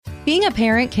Being a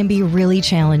parent can be really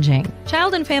challenging.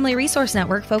 Child and Family Resource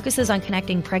Network focuses on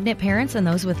connecting pregnant parents and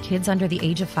those with kids under the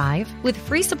age of 5 with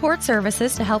free support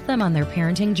services to help them on their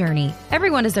parenting journey.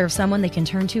 Everyone deserves someone they can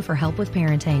turn to for help with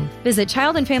parenting. Visit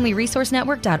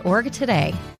childandfamilyresourcenetwork.org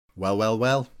today.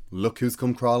 Well, look who's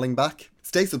come crawling back.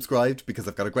 Stay subscribed because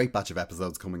I've got a great batch of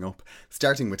episodes coming up,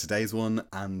 starting with today's one,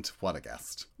 and what a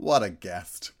guest. What a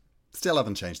guest. Still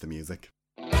haven't changed the music.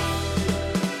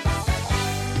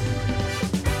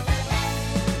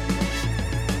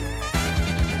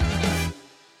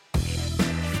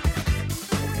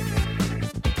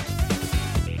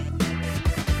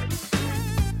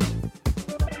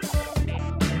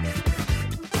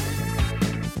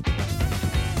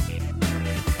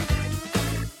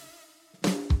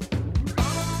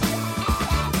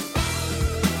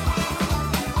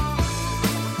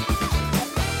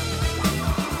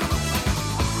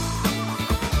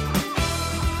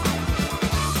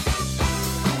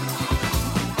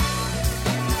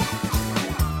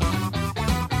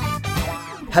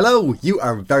 Hello, you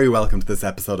are very welcome to this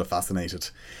episode of Fascinated.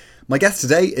 My guest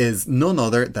today is none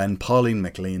other than Pauline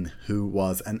McLean, who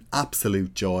was an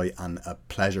absolute joy and a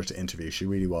pleasure to interview. She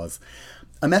really was.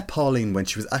 I met Pauline when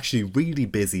she was actually really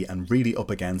busy and really up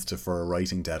against it for a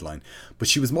writing deadline, but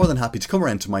she was more than happy to come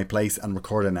around to my place and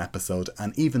record an episode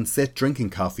and even sit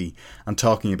drinking coffee and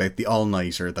talking about the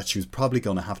all-nighter that she was probably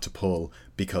going to have to pull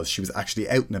because she was actually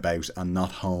out and about and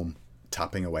not home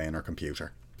tapping away on her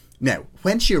computer. Now,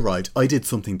 when she arrived, I did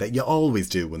something that you always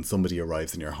do when somebody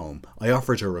arrives in your home. I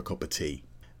offered her a cup of tea.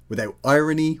 Without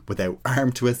irony, without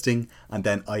arm twisting, and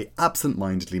then I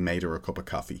absent-mindedly made her a cup of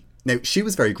coffee. Now, she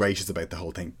was very gracious about the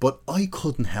whole thing, but I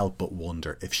couldn't help but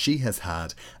wonder if she has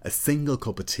had a single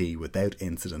cup of tea without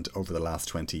incident over the last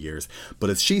 20 years.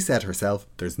 But as she said herself,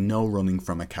 there's no running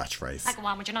from a catchphrase. Go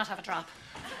on, would you not have a drop?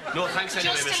 No, thanks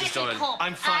anyway, Mrs. Doyle.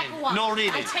 I'm fine. No,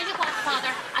 really. I tell you what, Father,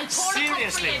 I pour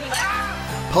Seriously? a cup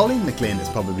for you. Pauline McLean is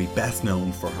probably best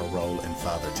known for her role in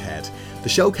Father Ted. The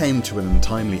show came to an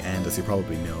untimely end, as you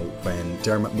probably know, when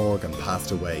Dermot Morgan passed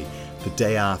away the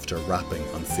day after wrapping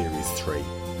on Series 3.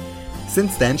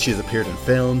 Since then, she has appeared in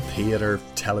film, theatre,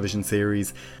 television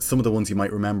series. Some of the ones you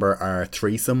might remember are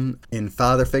Threesome. In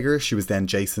Father Figure, she was then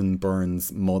Jason Byrne's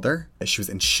mother. She was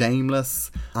in Shameless.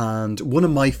 And one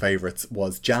of my favourites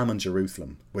was Jam on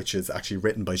Jerusalem, which is actually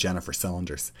written by Jennifer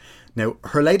Saunders. Now,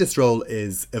 her latest role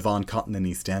is Yvonne Cotton in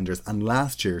EastEnders, and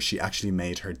last year she actually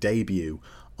made her debut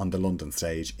on the London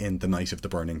stage in The Night of the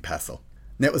Burning Pestle.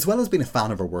 Now, as well as being a fan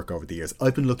of her work over the years,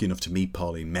 I've been lucky enough to meet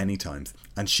Pauline many times,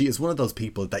 and she is one of those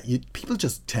people that people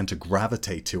just tend to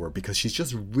gravitate to her because she's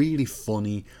just really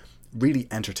funny, really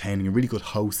entertaining, a really good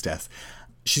hostess.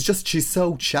 She's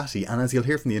so chatty, and as you'll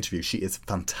hear from the interview, she is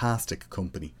fantastic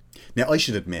company. Now, I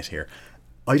should admit here,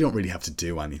 I don't really have to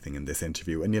do anything in this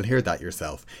interview, and you'll hear that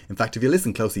yourself. In fact, if you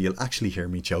listen closely, you'll actually hear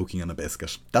me choking on a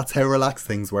biscuit. That's how relaxed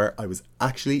things were. I was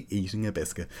actually eating a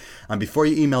biscuit. And before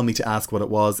you email me to ask what it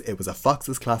was a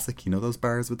Fox's Classic. You know those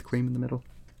bars with the cream in the middle?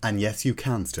 And yes, you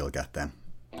can still get them.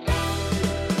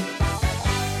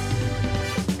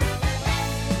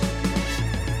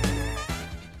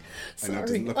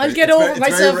 Sorry. I'll get over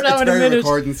myself now in a minute. It's very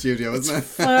recording studio, isn't it?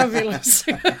 Fabulous.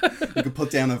 You could put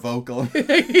down a vocal.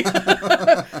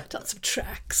 Lots of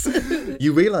tracks.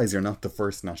 You realise you're not the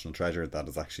first national treasure that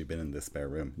has actually been in this spare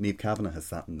room. Niamh Kavanagh has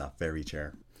sat in that very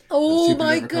chair. Oh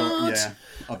my God. Yeah,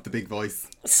 of the big voice.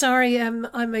 Sorry, I'm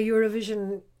a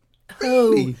Eurovision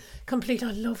Really? Complete.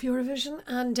 I love Eurovision,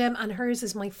 and hers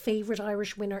is my favourite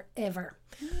Irish winner ever.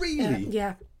 Really?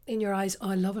 Yeah. In Your Eyes.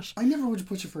 Oh, I love it. I never would have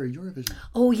put you for a Eurovision.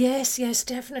 Oh, yes,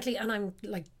 definitely. And I'm,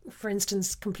 like, for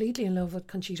instance, completely in love with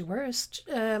Conchita Wurst.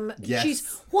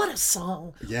 Yes. What a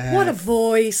song. Yes. What a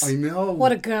voice. I know.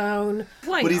 What a gown.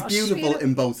 Why but not? He's beautiful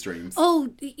in both streams.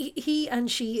 Oh, he and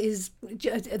she is,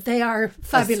 they are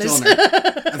fabulous.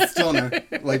 A stunner.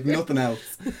 Like nothing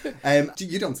else.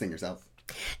 You don't sing yourself?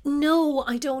 No,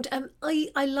 I don't.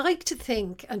 I like to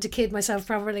think, and to kid myself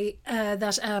probably,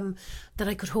 that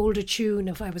I could hold a tune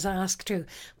if I was asked to,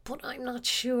 but I'm not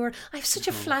sure. I have such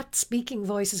a flat speaking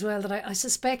voice as well that I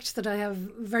suspect that I have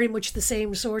very much the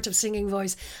same sort of singing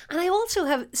voice, and I also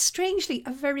have, strangely,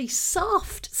 a very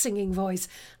soft singing voice,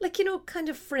 like, kind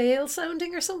of frail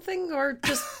sounding or something, or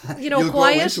just You'll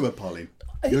quiet. Grow into it, Pauline.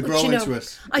 You'll grow into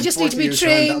it. I just need to be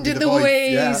trained in the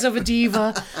ways of a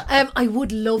diva. I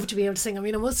would love to be able to sing. I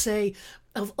mean, I must say,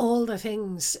 of all the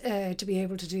things to be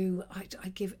able to do, I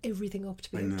give everything up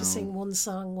to be able to sing one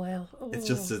song well. Oh. It's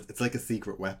just, it's like a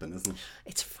secret weapon, isn't it?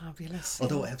 It's fabulous.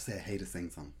 Although I have to say, I hate a sing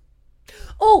song.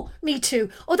 Oh, me too.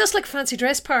 Oh, that's like a fancy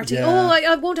dress party. Yeah. Oh,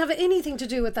 I won't have anything to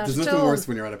do with that. There's nothing worse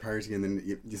when you're at a party and then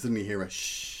you suddenly hear a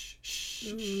shh, shh.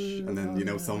 and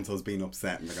then so-and-so's being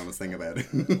upset and they're going to sing about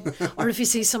it. Or if you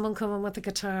see someone coming with a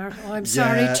guitar, oh, I'm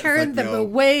sorry, Yeah, turn like, them no.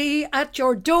 away at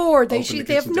your door. They Open the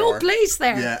they have kitchen no door. place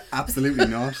there. Yeah, absolutely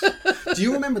not. Do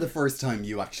you remember the first time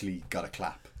you actually got a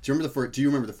clap? Do you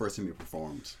remember the first time you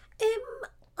performed?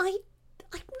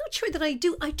 I'm not sure that I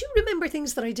do. I do remember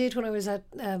things that I did when I was at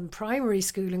primary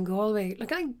school in Galway.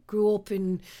 Like, I grew up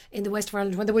in the west of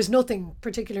Ireland when there was nothing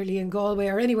particularly in Galway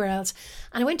or anywhere else.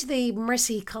 And I went to the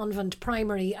Mercy Convent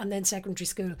primary and then secondary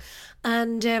school.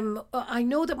 And I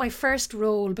know that my first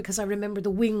role, because I remember the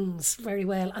wings very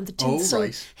well and the tinsel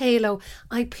right. halo,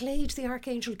 I played the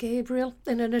Archangel Gabriel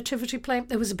in a nativity play.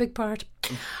 It was a big part.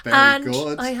 Very and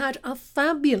good. I had a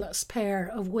fabulous pair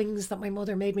of wings that my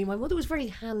mother made me. My mother was very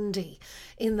handy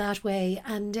in that way.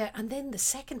 And then the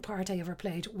second part I ever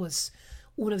played was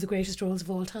one of the greatest roles of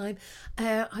all time.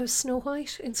 I was Snow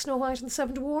White in Snow White and the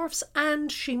Seven Dwarfs,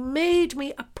 and she made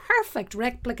me a perfect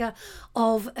replica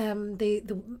of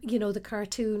the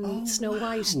cartoon Snow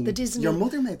White, the Disney. Your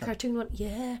mother made that? Cartoon one,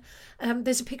 yeah.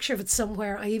 There's a picture of it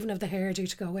somewhere. I even have the hairdo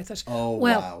to go with it. Oh,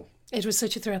 well, wow. It was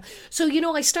such a thrill. So,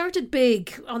 I started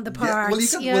big on the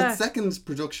parts. Well, second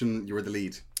production, you were the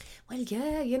lead. Well,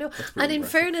 yeah, and in impressive.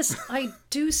 fairness, I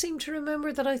do seem to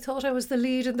remember that I thought I was the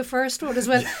lead in the first one as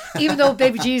well, even though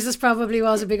Baby Jesus probably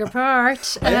was a bigger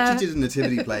part. I actually did a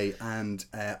nativity play, and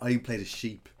I played a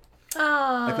sheep.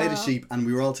 I played a sheep, and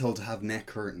we were all told to have neck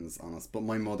curtains on us, but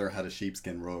my mother had a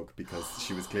sheepskin rug because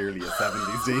she was clearly a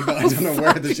 70s diva. I don't know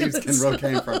where the sheepskin rug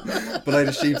came from, but I had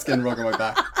a sheepskin rug on my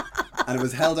back. And it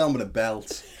was held on with a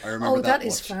belt. I remember that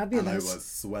is much, fabulous. And I was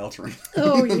sweltering.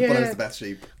 Oh, yeah. But I was the best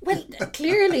sheep. Well,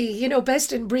 clearly,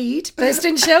 best in breed, best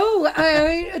in show.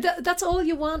 That's all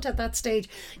you want at that stage.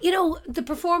 The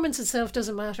performance itself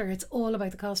doesn't matter. It's all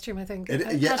about the costume, I think, at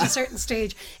a certain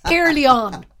stage, early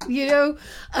on,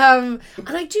 And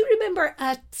I do remember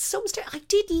at some stage, I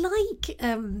did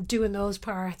like doing those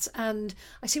parts. And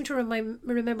I seem to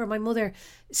remember my mother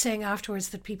saying afterwards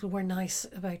that people were nice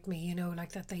about me,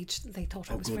 like that they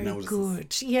thought I was very notices.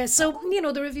 good. Yeah, so,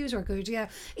 the reviews were good, yeah,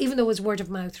 even though it was word of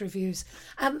mouth reviews.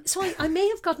 So I may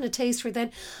have gotten a taste for it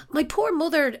then. My poor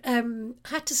mother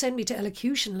had to send me to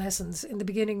elocution lessons in the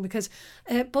beginning because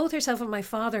both herself and my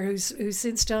father, who's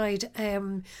since died,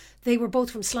 they were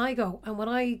both from Sligo. And when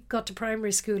I got to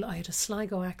primary school, I had a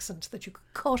Sligo accent that you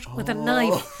could cut with a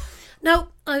knife. Now,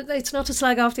 it's not to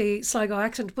slag off the Sligo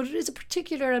accent, but it is a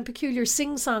particular and peculiar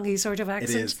sing-songy sort of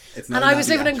accent. It is. It's not and I was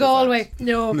living in Galway. Fact.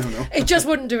 No, it just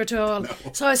wouldn't do it at all. No.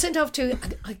 So I sent off to,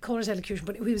 I call it elocution,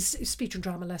 but it was speech and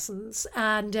drama lessons.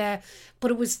 And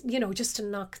but it was, just to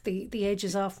knock the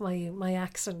edges off my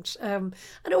accent. And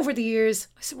over the years,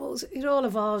 I suppose it all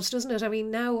evolves, doesn't it? I mean,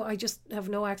 now I just have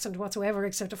no accent whatsoever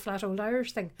except a flat old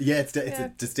Irish thing. Yeah, it's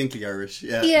a distinctly Irish.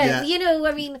 Yeah.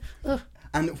 I mean...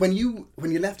 And when you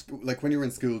left, like when you were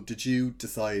in school, did you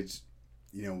decide,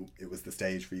 it was the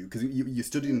stage for you? Because you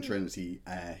studied in Trinity,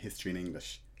 history and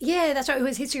English. Yeah, that's right. It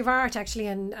was history of art, actually,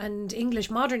 and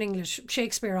English, modern English,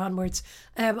 Shakespeare onwards.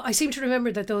 I seem to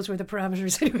remember that those were the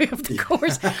parameters anyway of the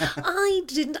course.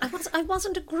 I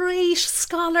wasn't a great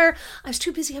scholar. I was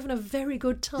too busy having a very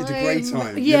good time. You had a great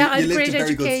time. Yeah, I you had lived great a very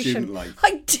education. good student life.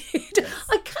 I did. Yes.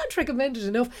 I can't recommend it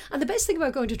enough. And the best thing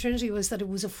about going to Trinity was that it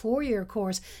was a 4-year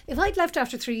course. If I'd left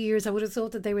after 3 years, I would have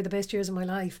thought that they were the best years of my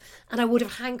life, and I would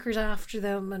have hankered after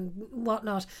them and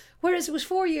whatnot. Whereas it was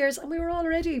 4 years, and we were all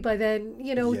ready by then,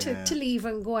 to leave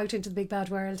and go out into the big bad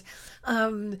world.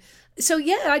 So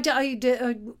yeah,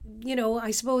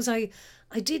 I suppose I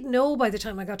did know by the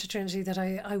time I got to Trinity that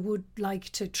I would like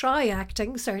to try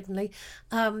acting, certainly.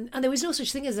 And there was no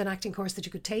such thing as an acting course that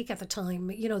you could take at the time.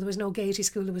 There was no Gaiety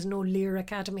School, there was no Lear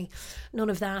Academy, none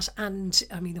of that. And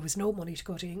I mean, there was no money to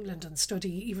go to England and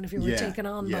study, even if you were taken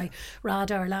on by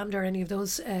RADA or LAMDA or any of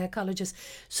those colleges.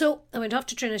 So I went off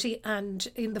to Trinity, and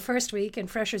in the first week, in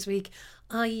Freshers' Week,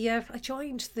 I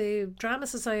joined the Drama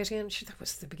Society, and that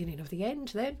was the beginning of the end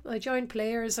then. I joined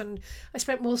Players, and I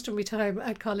spent most of my time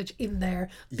at college in there,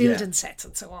 building sets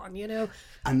and so on,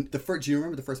 And do you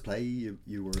remember the first play you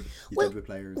did with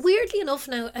Players? Weirdly enough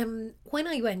now, when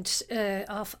I went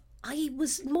off, I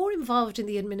was more involved in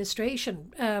the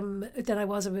administration than I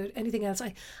was about anything else.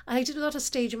 I did a lot of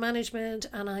stage management,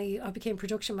 and I became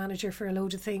production manager for a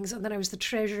load of things, and then I was the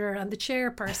treasurer and the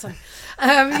chairperson,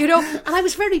 and I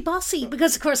was very bossy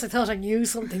because, of course, I thought I knew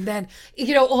something then.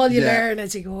 All you learn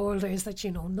as you go older is that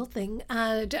you know nothing,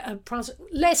 and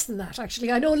less than that,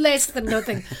 actually. I know less than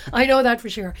nothing. I know that for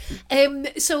sure.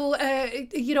 So, at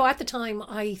the time,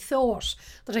 I thought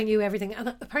that I knew everything, and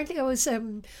apparently I was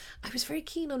very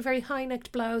keen on very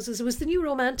high-necked blouses. It was the new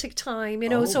romantic time, you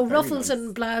know, so ruffles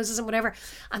and blouses and whatever.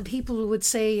 And people would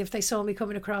say, if they saw me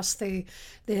coming across the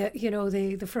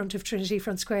front of Trinity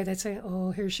Front Square, they'd say,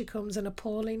 "Oh, here she comes in a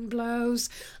Pauline blouse,"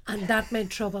 and that meant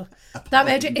trouble. That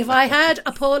meant if I had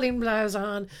a Pauline blouse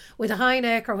on with a high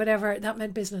neck or whatever, that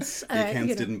meant business. The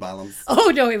accounts didn't balance.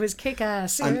 Oh no, it was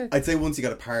kick-ass. And I'd say once you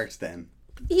got apart, then.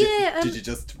 Yeah. Did you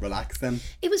just relax then?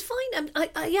 It was fine.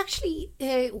 I actually,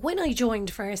 when I joined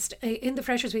first, in the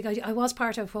Freshers' Week, I was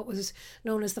part of what was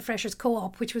known as the Freshers'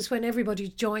 Co-op, which was when everybody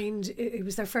joined. It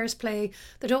was their first play.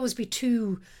 There'd always be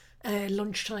 2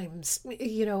 lunchtimes,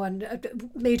 you know, and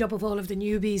made up of all of the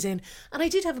newbies in. And I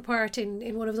did have a part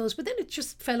in one of those, but then it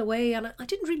just fell away, and I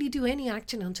didn't really do any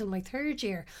acting until my 3rd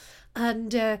year.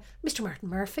 And Mr. Martin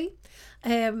Murphy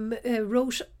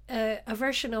wrote a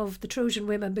version of The Trojan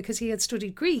Women because he had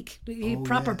studied Greek. He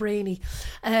proper brainy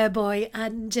boy,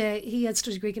 and he had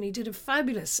studied Greek, and he did a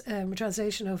fabulous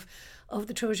translation of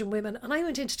The Trojan Women. And I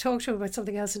went in to talk to him about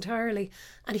something else entirely,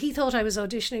 and he thought I was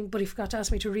auditioning, but he forgot to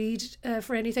ask me to read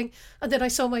for anything. And then I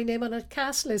saw my name on a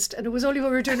cast list, and it was only when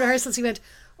we were doing rehearsals he went,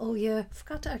 "Oh yeah,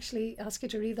 forgot to actually ask you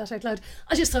to read that out loud.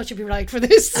 I just thought you'd be right for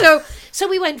this." So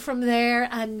we went from there,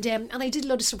 and I did a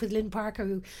lot of stuff with Lynn Parker,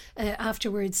 who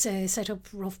afterwards set up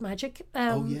Rough Magic.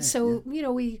 You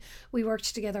know, we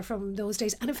worked together from those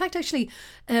days, and in fact actually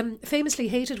famously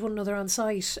hated one another on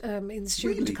site in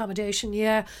student accommodation.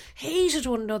 Yeah, hated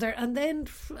one another, and then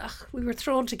we were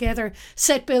thrown together,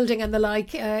 set building and the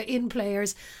like, in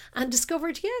Players, and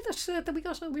discovered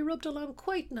that we rubbed along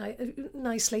quite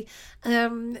nicely.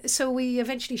 So we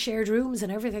eventually shared rooms and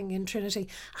everything in Trinity.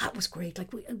 That was great.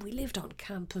 Like we lived on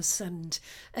campus, and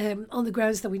on the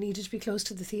grounds that we needed to be close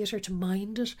to the theatre to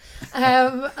mind it.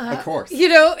 Of course. You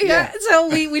know, yeah. So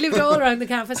we lived all around the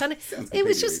campus, and it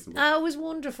was just it was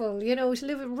wonderful, you know, to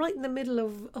live right in the middle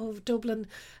of Dublin,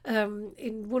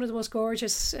 in one of the most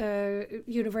gorgeous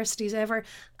universities ever.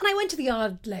 And I went to the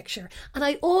odd lecture, and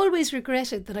I always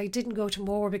regretted that I didn't go to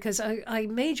more, because I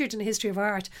majored in history of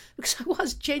art because I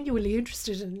was genuinely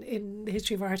interested in the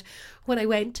history of art when I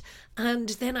went, and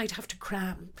then I'd have to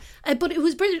cram. But it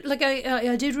was brilliant. Like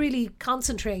I did really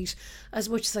concentrate as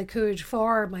much as I could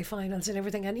for my finals and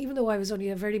everything. And even though I was only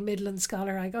a very middling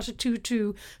scholar, I got a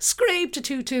 2-2, scraped a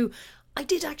 2-2. I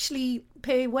did actually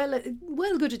pay well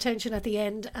good attention at the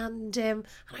end, and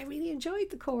I really enjoyed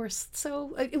the course.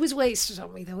 So it was wasted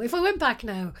on me, though. If I went back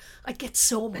now, I'd get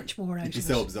so much more out of it. You'd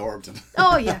be so absorbed in it.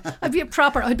 Oh yeah, I'd be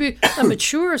a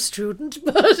mature student,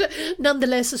 but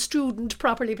nonetheless a student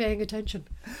properly paying attention.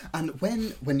 And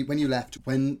when you left,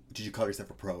 when did you call yourself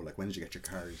a pro? Like, when did you get your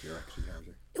card, your actual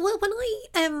card? Well, when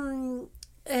I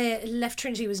left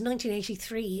Trinity, it was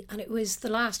 1983, and it was the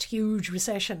last huge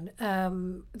recession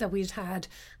that we'd had,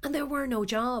 and there were no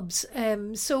jobs.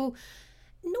 So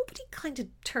nobody kind of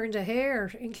turned a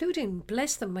hair, including,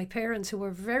 bless them, my parents, who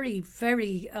were very,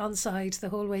 very on side the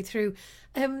whole way through.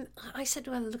 I said,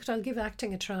 well, look, I'll give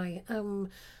acting a try.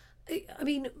 I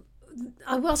mean,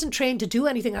 I wasn't trained to do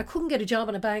anything. I couldn't get a job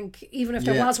in a bank, even if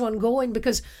there was one going,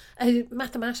 because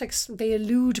mathematics, they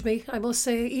elude me, I must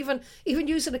say. Even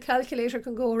using a calculator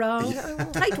can go wrong.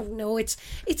 I don't know.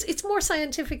 It's more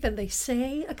scientific than they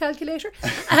say, a calculator.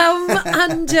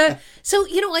 So,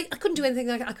 you know, I couldn't do anything.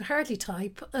 I could hardly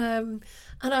type. And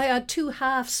I had 2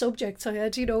 half subjects. I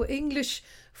had, you know, English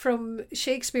from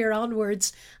Shakespeare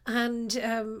onwards, and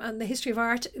the history of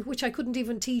art, which I couldn't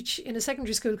even teach in a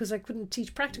secondary school because I couldn't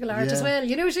teach practical art as well.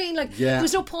 You know what I mean? Like there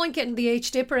was no point getting the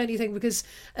H-dip or anything, because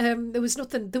there was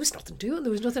nothing doing.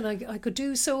 There was nothing I could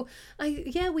do. So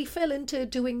we fell into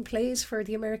doing plays for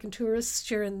the American tourists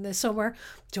during the summer.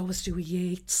 To always do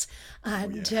Yeats,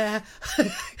 and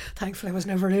thankfully I was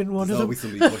never in one of them. There's always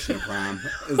somebody pushing a pram,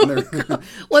 isn't there?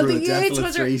 Well, the Yeats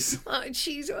was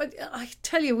I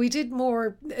tell you, we did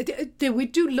more.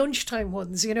 We'd do lunchtime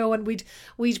ones, you know, and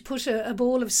we'd put a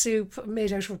bowl of soup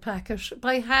made out of a packet,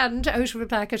 by hand, out of a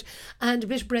packet, and a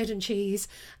bit of bread and cheese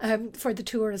for the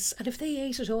tourists. And if they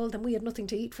ate it all, then we had nothing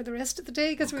to eat for the rest of the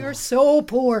day, because we were so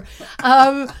poor.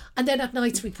 And then at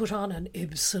nights we put on an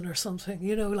Ibsen or something,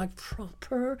 you know, like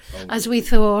proper, as we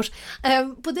thought.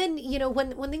 But then, you know,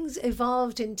 when things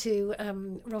evolved into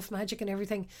Rough Magic and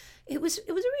everything, it was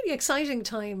a really exciting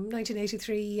time,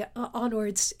 1983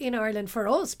 onwards in Ireland for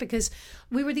us, because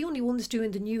we were the only ones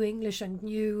doing the new English and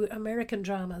new American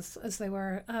dramas, as they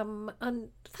were, and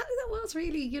that was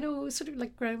really, you know, sort of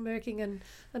like groundbreaking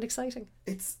and exciting.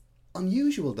 It's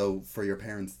unusual, though, for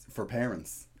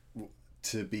parents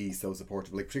to be so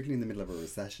supportive, like particularly in the middle of a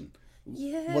recession.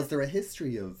 Yeah. Was there a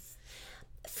history of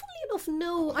Funnily enough,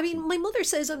 no. I mean, my mother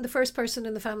says I'm the first person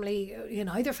in the family, in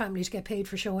either family, to get paid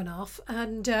for showing off,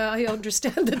 and I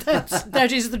understand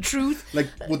that is the truth. Like,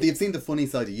 would they have seen the funny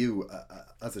side of you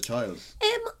as a child?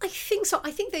 I think so.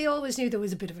 I think they always knew there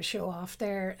was a bit of a show off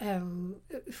there.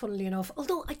 Funnily enough,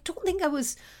 although I don't think I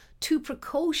was too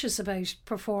precocious about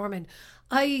performing.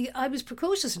 I was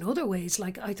precocious in other ways.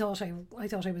 Like I thought I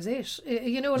was it.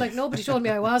 Like nobody told me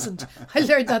I wasn't. I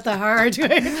learned that the hard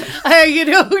way.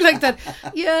 Like that.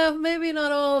 Yeah, maybe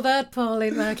not all that,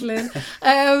 Pauline Macklin.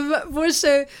 But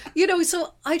so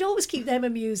I'd always keep them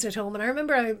amused at home. And I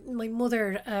remember my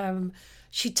mother.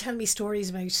 She'd tell me stories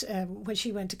about when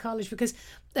she went to college, because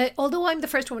although I'm the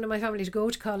first woman in my family to go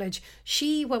to college,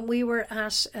 when we were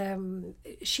at,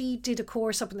 she did a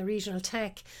course up in the regional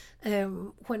tech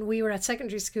when we were at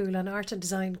secondary school, an art and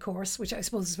design course, which I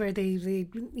suppose is where the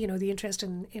interest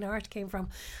in art came from.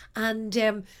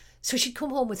 And so she'd come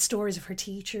home with stories of her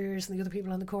teachers and the other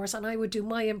people on the course, and I would do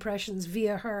my impressions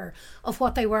via her of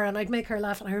what they were, and I'd make her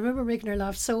laugh. And I remember making her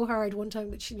laugh so hard one time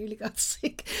that she nearly got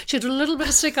sick. She had a little bit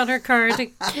of sick on her card.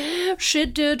 She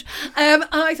did. And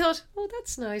I thought, oh,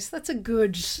 that's nice. That's a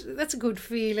good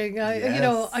feeling.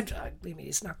 Yes. I mean,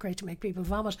 it's not great to make people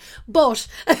vomit, but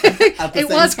it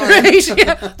was great.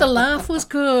 Yeah, the laugh was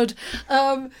good.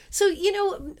 So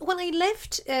when I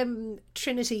left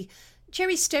Trinity,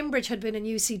 Jerry Stembridge had been in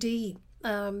UCD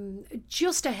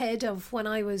just ahead of when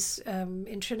I was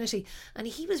in Trinity, and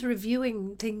he was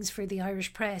reviewing things for the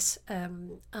Irish Press,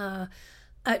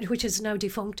 which is now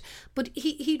defunct. But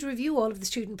he'd review all of the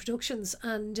student productions,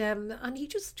 and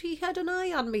he had an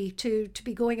eye on me to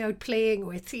be going out playing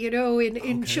with,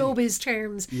 in showbiz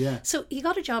terms. Yeah. So he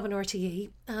got a job in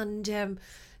RTE, and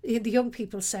in the young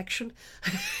people section.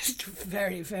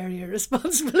 Very, very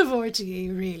irresponsible of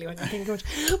RTE, really, when you think of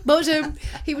it. But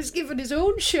he was given his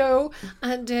own show,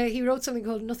 and he wrote something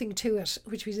called Nothing to It,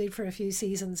 which we did for a few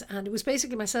seasons. And it was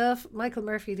basically myself, Michael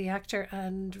Murphy, the actor,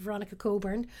 and Veronica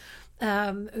Coburn,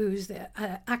 who's the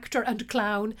actor and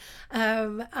clown.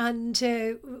 And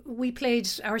we played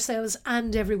ourselves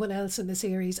and everyone else in the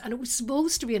series. And it was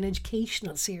supposed to be an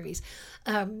educational series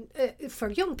for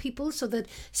young people, so that,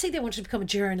 say they wanted to become a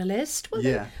journalist. Well,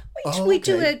 yeah. we'd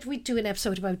do an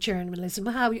episode about journalism,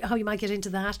 how you might get into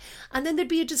that. And then there'd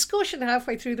be a discussion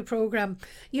halfway through the programme,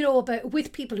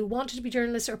 with people who wanted to be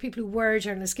journalists or people who were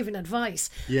journalists giving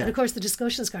advice. Yeah. And of course the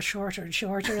discussions got shorter and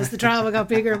shorter as the drama got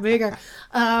bigger and bigger.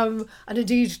 And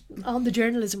indeed, on the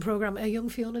journalism programme, a young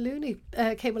Fiona Looney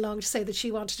came along to say that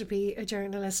she wanted to be a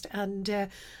journalist, and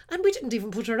we didn't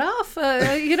even put her off.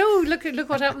 Look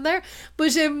what happened there.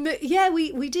 But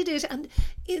we did it, and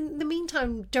in the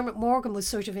meantime, Dermot Morgan was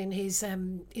sort of in his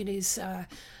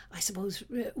I suppose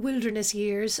wilderness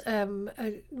years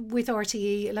with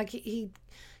RTE. Like he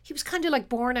was kind of like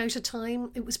born out of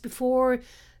time. It was before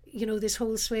this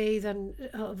whole swathe and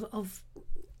of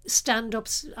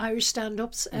stand-ups, Irish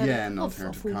stand-ups, and of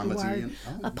who comedy, you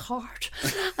are a part,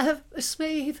 a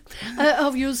swathe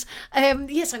of yous.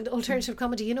 Yes, and alternative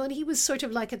comedy, and he was sort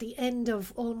of like at the end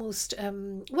of almost,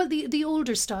 the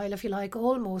older style, if you like,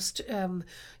 almost,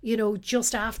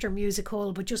 just after Music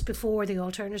Hall, but just before the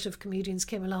alternative comedians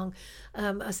came along,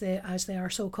 as they are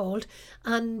so called.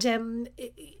 And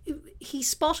he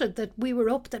spotted that we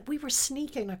were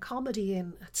sneaking a comedy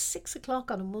in at 6 o'clock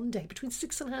on a Monday, between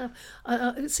 6 and a half,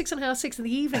 6 in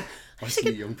the evening. I was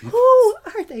thinking, young people. who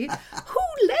are they? Who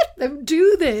let them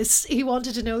do this? He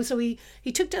wanted to know, so he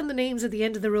took down the names at the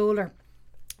end of the roller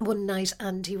one night,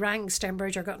 and he rang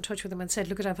Stembridge, or got in touch with him and said,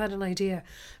 look, I've had an idea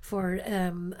for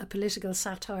a political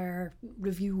satire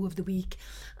review of the week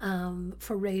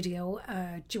for radio.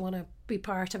 Do you want to be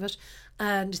part of it?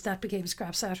 And that became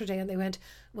Scrap Saturday, and they went,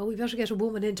 well, we better get a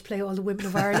woman in to play all the women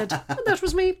of Ireland. And that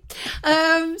was me.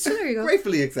 So there you go.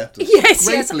 Gratefully accepted. Yes,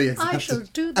 Gratefully yes. accepted. I shall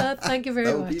do that. Thank you very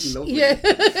that much. Would be lovely.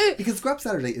 Yeah. Because Scrap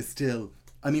Saturday is still,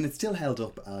 it's still held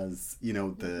up as,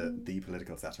 the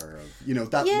political satire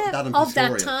of, that and of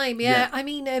that Victoria. time, yeah. I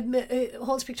mean,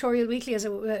 Hall's Pictorial Weekly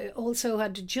also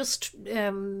had just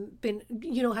been,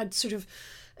 had sort of,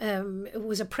 it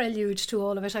was a prelude to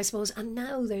all of it, I suppose. And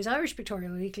now there's Irish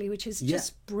Pictorial Weekly, which is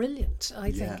just brilliant,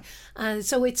 I think. And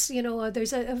so it's,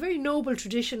 there's a very noble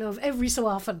tradition of every so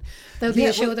often there'll be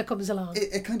a show that comes along.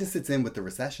 It kind of sits in with the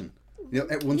recession. You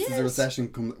know, once there's a recession,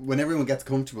 when everyone gets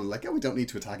comfortable, like, we don't need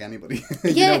to attack anybody.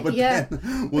 Yeah, but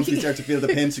then once we start to feel the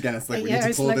pinch again, it's like, we need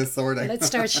to pull this sword out. Let's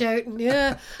start shouting,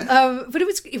 but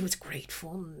it was great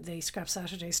fun, the Scrap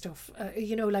Saturday stuff.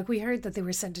 You know, like we heard that they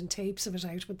were sending tapes of it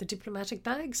out with the diplomatic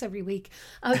bags every week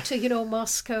out to, you know,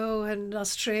 Moscow and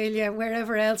Australia and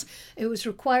wherever else. It was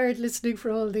required listening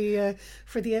for all the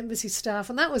for the embassy staff,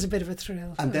 and that was a bit of a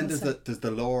thrill. And then there's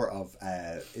the lore of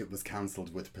it was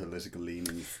cancelled with political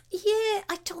leanings. Yeah,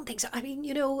 I don't think so. I mean,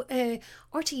 you know,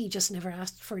 RTE just never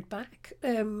asked for it back.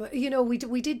 You know,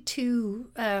 we did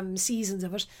 2 seasons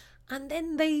of it, and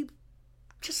then they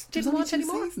just didn't want any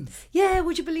more. Yeah,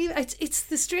 would you believe it? It's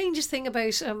the strangest thing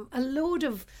about a load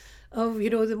of you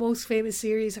know, the most famous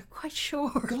series are quite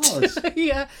short. God.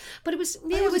 Yeah, but it was.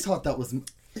 Yeah, I always thought that was.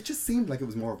 It just seemed like it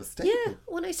was more of a staple. Yeah,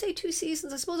 when I say 2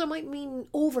 seasons, I suppose I might mean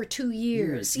over 2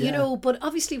 years, you know, but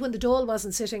obviously when the Dáil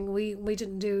wasn't sitting, we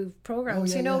didn't do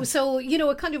programmes, you know, so, you know,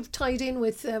 it kind of tied in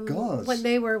with when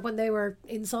they were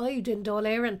inside in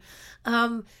Dáil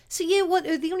Éireann. So yeah,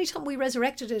 the only time we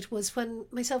resurrected it was when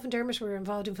myself and Dermot were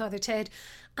involved in Father Ted,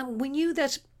 and we knew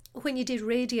that when you did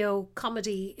radio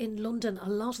comedy in London, a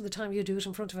lot of the time you do it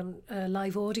in front of a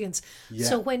live audience. Yeah.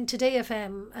 So when Today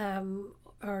FM...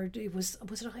 or it was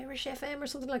it Irish FM or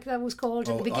something like that was called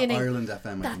in the beginning. Ireland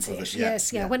FM. That's it.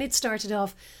 Yes, yeah. When it started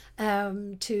off,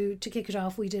 to kick it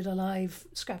off, we did a live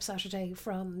Scrap Saturday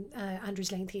from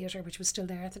Andrews Lane Theatre, which was still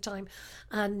there at the time,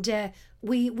 and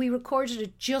we recorded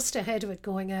it just ahead of it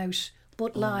going out.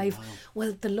 But live. Wow.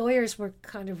 Well, the lawyers were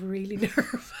kind of really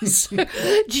nervous,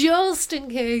 just in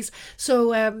case.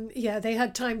 So, they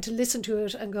had time to listen to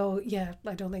it and go,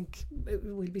 I don't think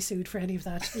we'll be sued for any of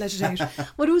that. Let it out.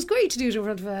 But it was great to do it in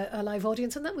front of a live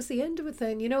audience, and that was the end of it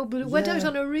then, you know. But it went out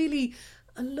on a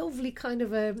lovely kind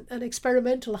of an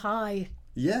experimental high.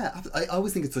 Yeah, I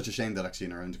always think it's such a shame that actually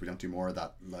in Ireland we don't do more of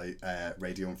that, like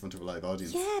radio in front of a live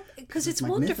audience. Yeah, because it's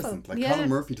wonderful. Like Colin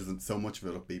Murphy doesn't so much of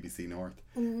it up BBC North,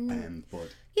 but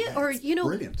or you know,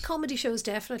 brilliant. Comedy shows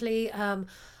definitely.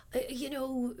 You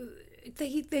know,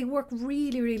 they work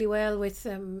really, really well with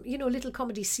you know, little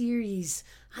comedy series,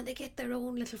 and they get their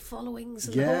own little followings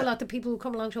and a whole lot of people who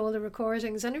come along to all the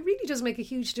recordings, and it really does make a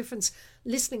huge difference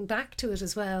listening back to it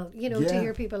as well. You know, to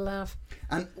hear people laugh.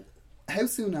 And how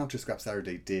soon after Scrap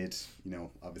Saturday did, you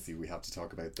know, obviously we have to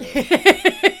talk about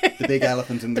the big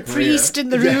elephant in the career. Priest in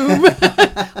the room.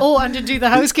 And to do the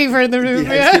housekeeper in the room.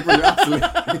 The housekeeper,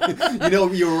 absolutely. You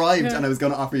know, you arrived and I was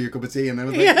going to offer you a cup of tea, and I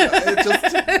was like,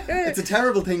 it's a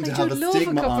terrible thing to have a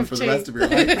stigma on for the rest of your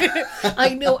life.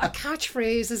 I know, a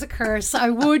catchphrase is a curse. I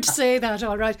would say that,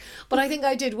 all right. But I think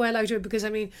I did well out of it, because, I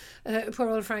mean, poor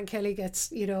old Frank Kelly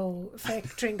gets, you know,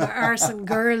 fake drink arson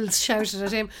girls shouted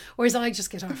at him, whereas I just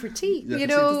get offered tea. Yeah, you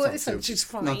know, so it's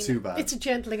fine. Not too bad. It's a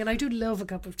gentle thing, and I do love a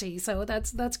cup of tea, so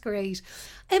that's great.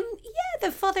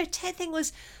 The Father Ted thing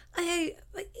was, it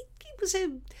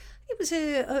was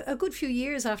a good few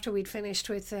years after we'd finished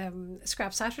with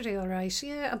Scrap Saturday, all right.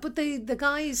 Yeah, but the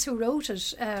guys who wrote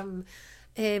it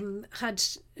had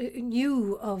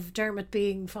knew of Dermot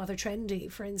being Father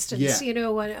Trendy, for instance, you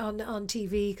know, on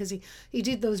TV, because he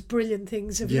did those brilliant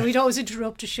things of, you know, he'd always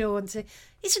interrupt a show and say,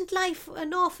 "Isn't life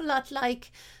an awful lot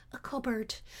like a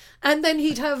cupboard?" And then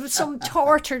he'd have some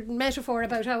tortured metaphor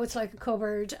about how it's like a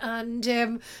cupboard, and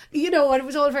you know, and it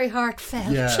was all very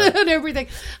heartfelt and everything.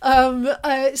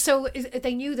 So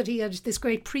they knew that he had this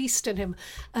great priest in him,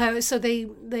 so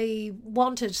they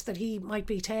wanted that he might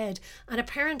be Ted. And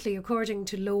apparently, according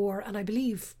to lore, and I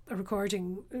believe a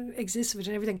recording exists of it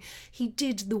and everything, he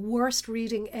did the worst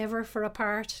reading ever for a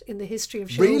part in the history of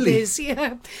showbiz. Really?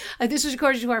 Yeah, and this was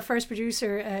according to our first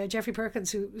producer, Jeffrey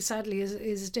Perkins, who sadly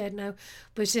is dead now.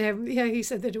 But he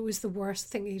said that it was the worst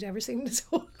thing he'd ever seen in his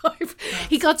whole life.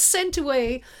 He got sent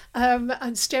away,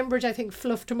 and Stembridge, I think,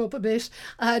 fluffed him up a bit,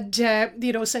 and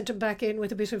you know, sent him back in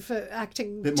with a bit of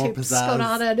acting tips going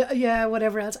on, and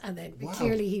whatever else. And then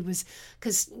clearly he was,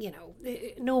 because, you know,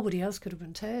 nobody else could have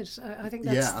been Ted. I think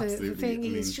that's the thing.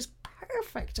 He's just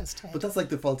perfect as Ted. But that's like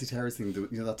the Fawlty Towers thing,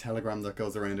 you know, that telegram that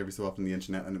goes around every so often on the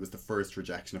internet, and it was the first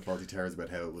rejection of Fawlty Towers about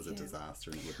how it was a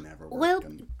disaster and it would never work. Well,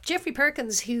 Jeffrey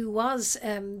Perkins, who was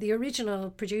the original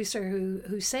producer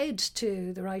who said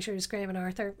to the writers, Graham and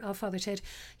Arthur, of Father Ted,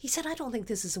 he said, "I don't think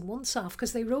this is a once-off,"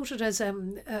 because they wrote it as a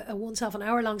once-off, an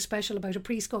hour-long special about a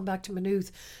priest going back to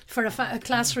Maynooth for a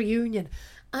class reunion.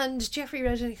 And Jeffrey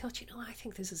read it and he thought, I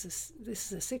think this is a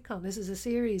sitcom, this is a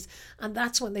series. And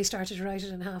that's when they started to write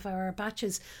it in half-hour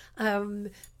batches.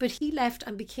 But he left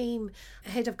and became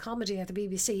head of comedy at the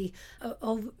BBC,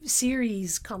 of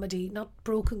series comedy, not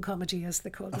broken comedy as they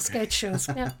call the sketch shows,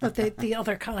 but the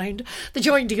other kind, the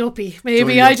joined-uppy,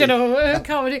 maybe, I don't know,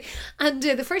 comedy. And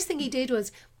the first thing he did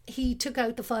was he took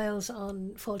out the files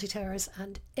on Fawlty Towers,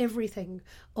 and everything,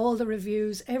 all the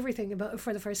reviews, everything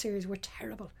for the first series were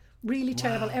terrible. Really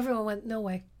terrible. Wow. Everyone went, no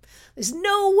way. There's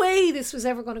no way this was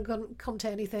ever going to come to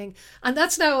anything. And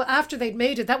that's now after they'd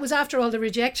made it. That was after all the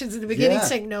rejections in the beginning,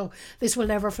 saying, no, this will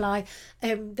never fly.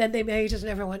 Then they made it and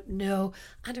everyone went, no.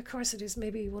 And of course it is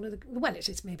maybe it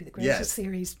is maybe the greatest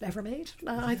series ever made.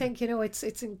 I think,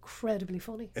 it's incredibly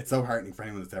funny. It's so heartening for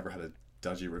anyone that's ever had a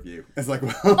dodgy review. It's like,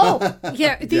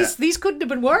 these couldn't have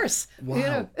been worse.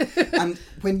 Wow. And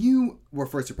when you were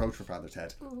first approached for Father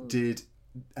Ted, did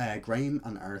Graham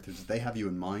and Arthur, did they have you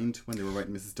in mind when they were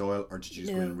writing Mrs. Doyle, or did you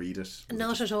just go and read it?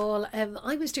 Not at all.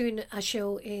 I was doing a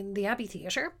show in the Abbey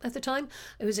Theatre at the time.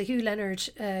 It was a Hugh Leonard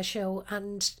show,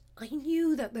 and I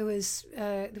knew that there was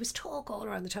talk all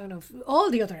around the town of all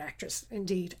the other actors in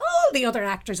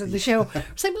the show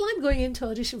saying, well, I'm going in to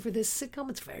audition for this sitcom,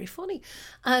 it's very funny.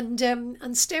 And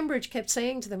Stembridge kept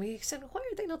saying to them, he said, why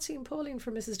are they not seeing Pauline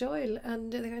for Mrs. Doyle?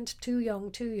 And they went, too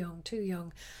young.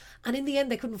 And in the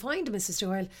end, they couldn't find Mrs.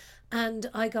 Doyle. And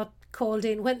I got called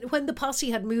in when the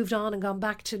posse had moved on and gone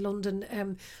back to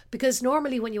London, because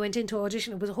normally when you went into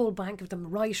audition, it was a whole bank of them,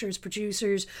 writers,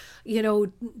 producers,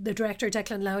 the director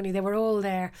Declan Lowney, they were all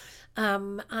there,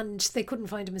 and they couldn't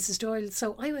find a Mrs. Doyle.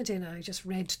 So I went in and I just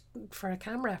read for a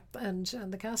camera, and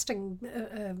the casting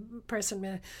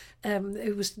person,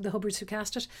 it was the Hubbards who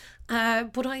cast it,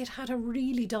 but I had a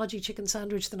really dodgy chicken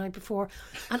sandwich the night before,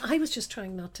 and I was just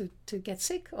trying not to get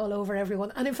sick all over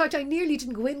everyone. And in fact, I nearly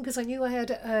didn't go in because I knew I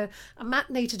had a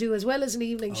matinee to do as well as an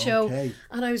evening show,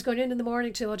 and I was going in the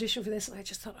morning to audition for this, and I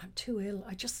just thought, I'm too ill,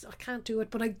 I can't do it.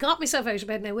 But I got myself out of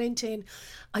bed and I went in.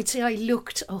 I'd say I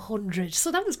looked 100,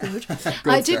 so that was good.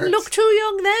 I didn't look too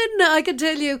young then, I can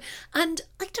tell you. And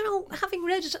I don't know, having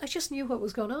read it, I just knew what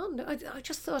was going on. I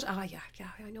just thought, I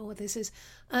know what this is.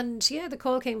 And the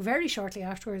call came very shortly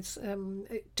afterwards.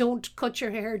 Don't cut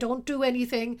your hair, don't do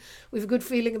anything, we've a good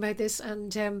feeling about this.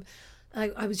 And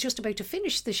I was just about to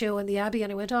finish the show in the Abbey,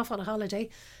 and I went off on a holiday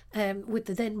with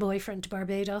the then boyfriend to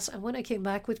Barbados. And when I came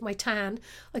back with my tan,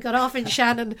 I got off in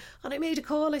Shannon and I made a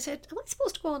call. I said, am I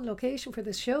supposed to go on location for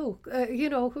this show? I'm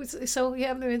going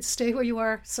to stay where you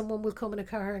are. Someone will come in a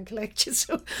car and collect you.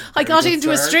 So I got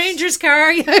into a stranger's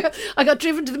car. I got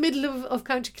driven to the middle of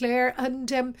County Clare,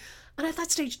 and at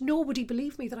that stage, nobody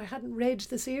believed me that I hadn't read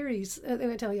the series. They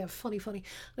went, oh yeah, funny. And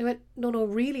I went, no,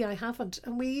 really, I haven't.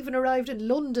 And we even arrived in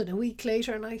London a week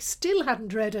later and I still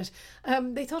hadn't read it.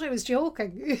 They thought I was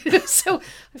joking. So,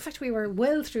 in fact, we were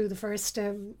well through the first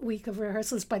week of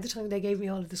rehearsals by the time they gave me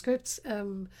all of the scripts.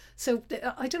 So,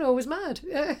 I don't know, I was mad.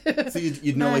 So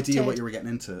you'd no idea what you were getting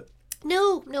into?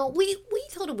 No, we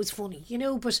thought it was funny,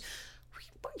 but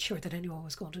weren't sure that anyone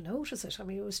was going to notice it. I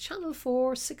mean, it was Channel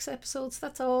 4, 6 episodes,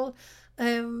 that's all.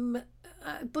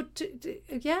 But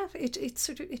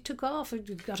it took off.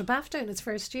 It got a BAFTA in its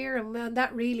first year, and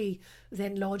that really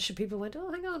then launched, and people went,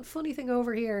 oh, hang on, funny thing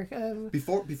over here.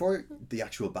 Before the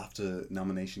actual BAFTA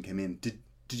nomination came in, did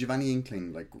you have any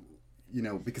inkling, like,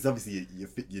 because obviously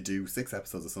you do 6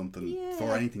 episodes or something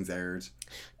before anything's aired?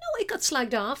 No, it got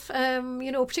slagged off.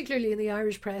 Particularly in the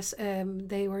Irish press,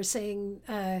 they were saying,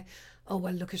 oh,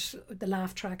 well, look, the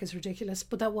laugh track is ridiculous.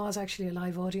 But that was actually a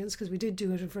live audience, because we did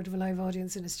do it in front of a live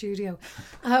audience in a studio.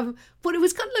 But it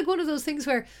was kind of like one of those things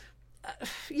where,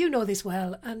 you know this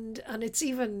well, and it's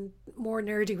even more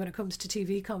nerdy when it comes to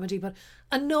TV comedy, but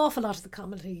an awful lot of the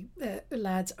comedy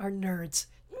lads are nerds.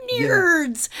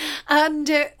 And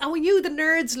we knew the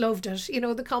nerds loved it,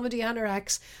 the comedy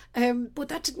anoraks, but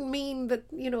that didn't mean that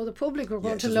the public were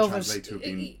going to love it. To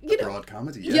being broad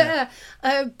comedy.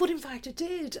 But in fact it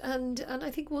did, and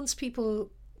I think once people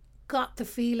got the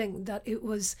feeling that it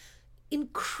was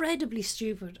incredibly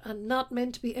stupid and not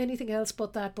meant to be anything else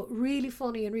but that, but really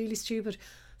funny and really stupid,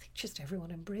 I think just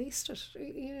everyone embraced it,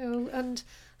 and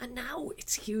now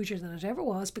it's huger than it ever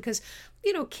was, because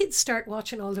kids start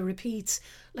watching all the repeats,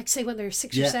 like say when they're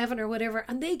 6 or 7 or whatever,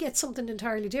 and they get something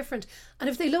entirely different, and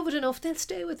if they love it enough, they'll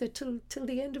stay with it till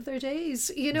the end of their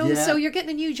days, so you're getting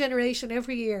a new generation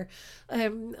every year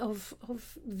of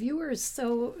viewers,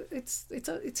 so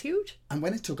it's huge. And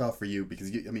when it took off for you,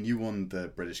 because you won the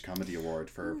British Comedy Award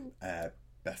for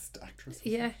Best Actress.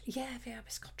 Yeah,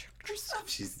 Best Country Actress.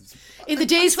 She's In the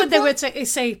days when they would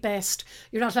say best,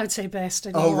 you're not allowed to say best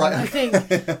anymore. Oh, right. I think.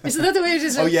 Isn't that the way it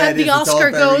is? Oh, yeah, and it the is. It's all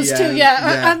Oscar very, goes to,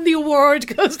 and the award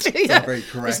goes to, It's not very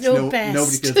correct. There's no best.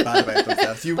 Nobody feels bad about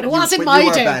themselves. But it wasn't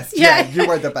my day. Best. Yeah. You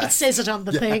were the It best. says it on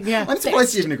the thing, yeah. I'm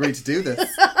surprised you even agreed to do this.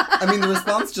 I mean, the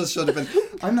response just should have been,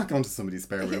 I'm not going to somebody's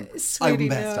spare room. Sweetie, I'm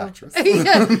Best no. Actress.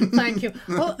 Yeah, thank you.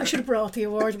 Oh, I should have brought the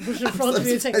award and put it in front of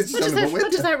you and say,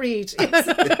 what does that read?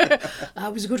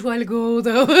 That was a good while ago,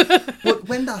 though. But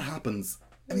when that happens,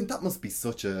 I mean, that must be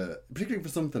such a, particularly for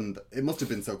something, it must have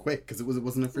been so quick, because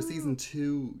wasn't it for season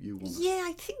 2 you won it? Yeah,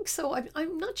 I think so.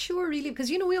 I'm not sure really, because,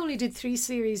 we only did 3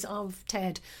 series of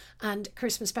Ted and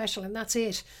Christmas special, and that's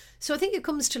it. So I think it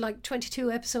comes to like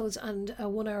 22 episodes and a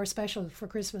 1 hour special for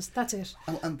Christmas. That's it.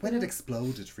 And when it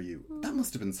exploded for you, that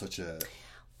must have been such a...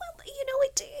 Well,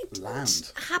 it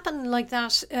didn't happen like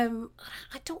that.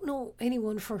 I don't know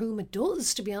anyone for whom it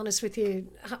does, to be honest with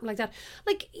you, happen like that.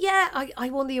 Like, yeah, I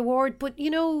won the award, but,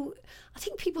 I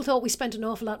think people thought we spent an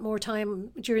awful lot more time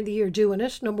during the year doing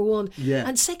it, number one. Yeah.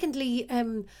 And secondly,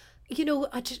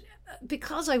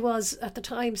 because I was at the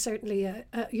time certainly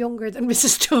younger than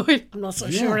Mrs. Doyle, I'm not so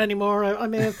sure anymore. I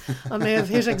may have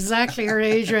hit exactly her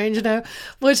age range now,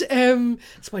 but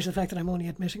despite the fact that I'm only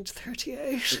admitting to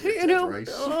 38, Dead right.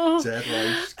 Dead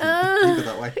right. Keep it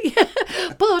that way. Yeah.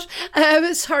 But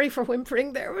sorry for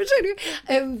whimpering there, but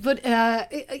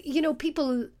anyway,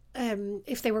 people.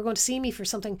 If they were going to see me for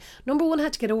something, number one,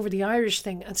 had to get over the Irish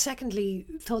thing, and secondly,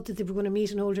 thought that they were going to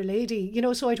meet an older lady,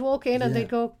 so I'd walk in and they'd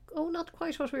go, oh, not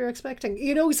quite what we were expecting,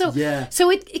 so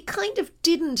it kind of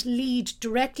didn't lead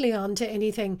directly on to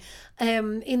anything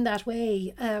in that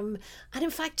way, and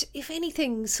in fact, if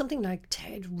anything, something like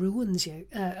Ted ruins you,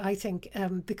 I think,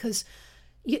 because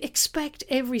you expect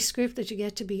every script that you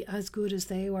get to be as good as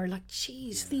they were. Like,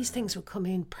 geez, these things would come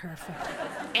in perfect.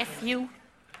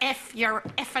 F your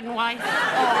effing wife. Oh,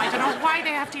 I don't know why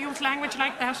they have to use language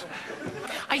like that.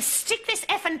 I stick this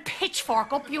effing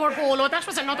pitchfork up your hole. Oh, that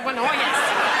was another one. Oh, yes.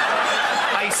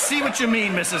 I see what you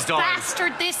mean, Mrs. Doyle.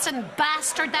 Bastard this and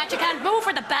bastard that. You can't move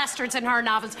for the bastards in her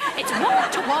novels. It's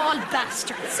wall-to-wall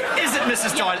bastards. Is it,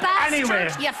 Mrs. Doyle? You bastard,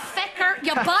 Anyway. you fecker,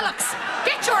 you bollocks.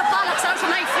 Get your bollocks out of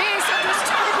my face.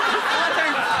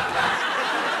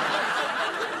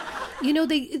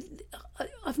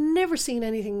 I've never seen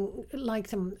anything like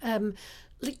them.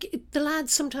 Like, the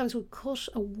lads sometimes would cut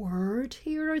a word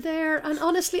here or there, and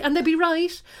honestly, and they'd be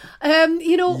right,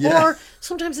 or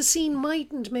sometimes a scene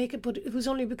mightn't make it, but it was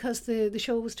only because the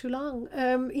show was too long.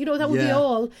 That would be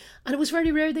all, and it was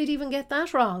very rare they'd even get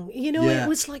that wrong. It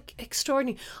was like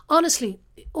extraordinary. Honestly,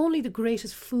 only the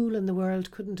greatest fool in the world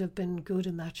couldn't have been good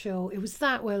in that show. It was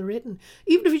that well written.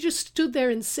 Even if you just stood there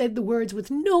and said the words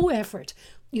with no effort,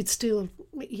 you'd still,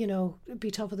 be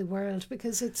top of the world,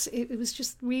 because it was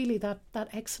just really that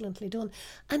excellently done.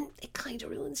 And it kind of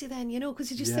ruins you then,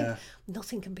 because you just think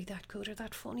nothing can be that good or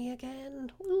that funny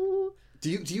again. Ooh. Do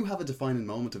you have a defining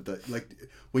moment of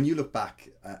when you look back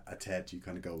at Ted, you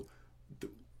kind of go,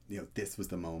 this was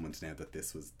the moment now that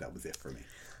that was it for me?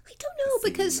 I don't know,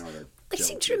 because I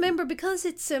seem to remember, because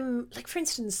it's like, for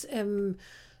instance,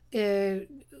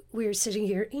 we're sitting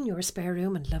here in your spare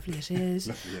room, and lovely it is.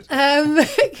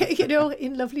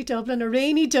 In lovely Dublin, a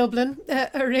rainy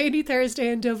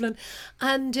Thursday in Dublin,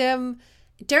 and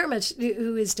Dermot,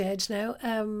 who is dead now,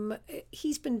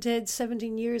 he's been dead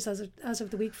 17 years as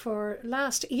of the week for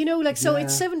last. So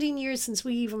it's 17 years since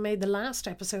we even made the last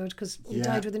episode, because he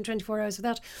died within 24 hours of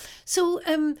that. So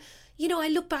I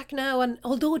look back now, and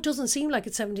although it doesn't seem like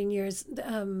it's 17 years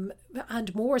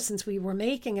and more since we were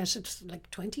making it, it's like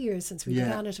 20 years since we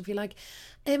began it, if you like.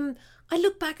 I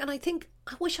look back and I think,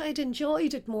 I wish I had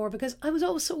enjoyed it more, because I was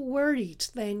always so worried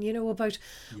then, about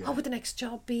what would the next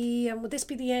job be, and would this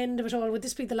be the end of it all? Would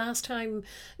this be the last time,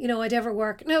 I'd ever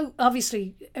work? Now,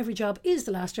 obviously, every job is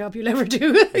the last job you'll ever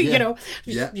do.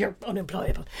 You're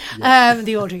unemployable.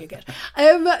 The older you get.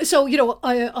 So,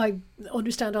 I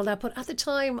understand all that, but at the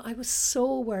time, I was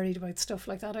so worried about stuff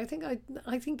like that. I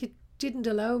think it didn't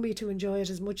allow me to enjoy it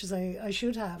as much as I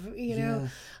should have,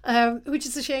 which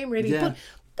is a shame, really. But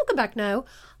looking back now,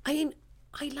 I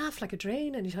laugh like a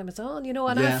drain anytime it's on, and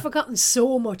I've forgotten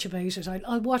so much about it.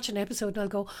 I'll watch an episode and I'll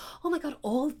go, oh my God,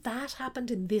 all that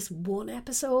happened in this one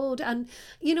episode. And,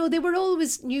 they were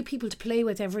always new people to play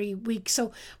with every week.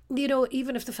 So,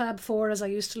 even if the Fab Four, as I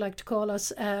used to like to call us,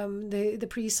 the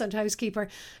priest and housekeeper,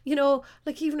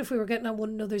 even if we were getting on one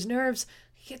another's nerves,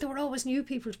 there were always new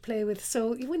people to play with,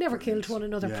 so we never killed one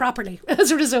another properly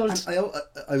as a result.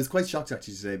 I was quite shocked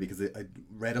actually today, because I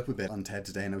read up a bit on Ted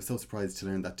today, and I was so surprised to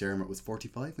learn that Dermot was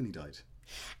 45 when he died.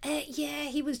 Yeah,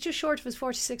 he was just short of his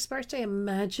 46th birthday,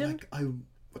 imagine.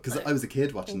 Because I was a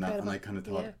kid watching Incredible. that, and I kind of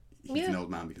thought he's an old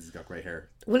man because he's got grey hair.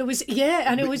 Well, it was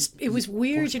it was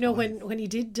weird, when he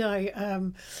did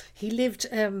die. He lived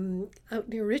out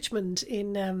near Richmond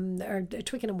in or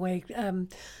Twickenham way,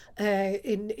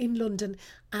 in London,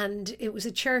 and it was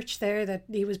a church there that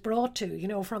he was brought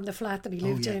to, from the flat that he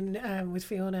lived in with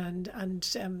Fiona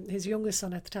and his youngest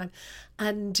son at the time,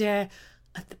 and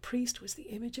the priest was the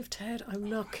image of Ted. I'm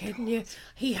not kidding you.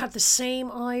 He had the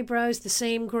same eyebrows, the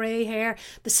same grey hair,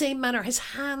 the same manner. His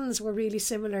hands were really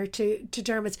similar to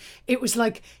Dermot's. It was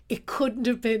like it couldn't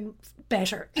have been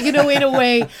better, in a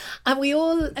way. And we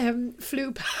all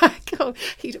flew back. Oh,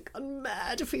 he'd have gone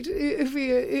mad if he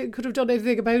could have done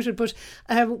anything about it. But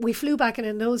we flew back, and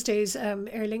in those days, Aer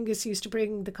Lingus used to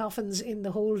bring the coffins in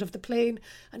the hold of the plane,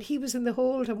 and he was in the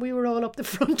hold, and we were all up the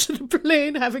front of the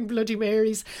plane having Bloody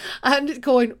Marys and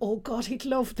going, oh God, he'd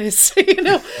love this,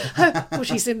 but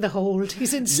he's in the hold,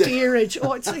 he's in steerage.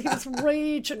 Oh, it's like this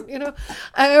rage, and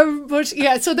but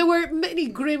yeah, so there were many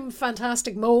grim,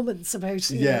 fantastic moments about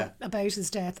his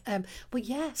death. But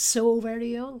yeah, so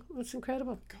very young. It's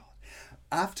incredible. God.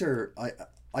 After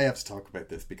I have to talk about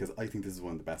this because I think this is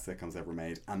one of the best sitcoms ever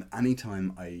made, and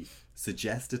anytime I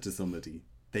suggest it to somebody,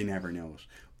 they never know it.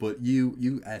 But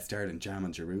you starred in Jam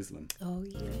on Jerusalem. Oh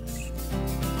yes.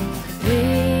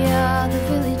 We are the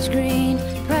Village Green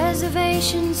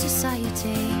Preservation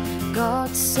Society. God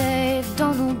save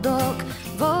Donald Duck,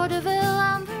 vaudeville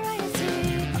and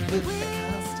variety. The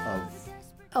cast of...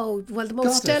 Oh, well, the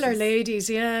most stellar ladies,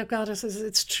 goddesses,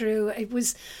 it's true. It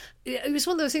was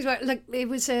one of those things where, like, it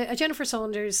was a Jennifer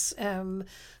Saunders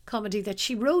comedy that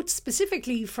she wrote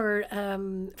specifically for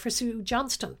Sue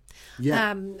Johnston.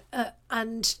 Yeah.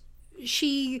 And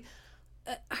she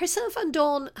herself and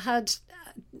Dawn had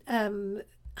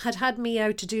me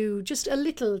out to do just a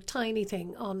little tiny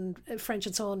thing on French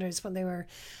and Saunders when they were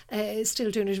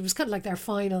still doing it. It was kind of like their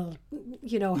final,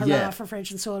 hurrah for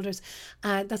French and Saunders.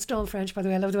 That's Dawn French, by the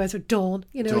way. I love the way it's with Dawn.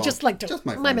 Dawn. Just like Dawn. Just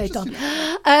my mate Dawn.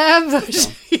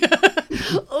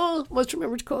 Must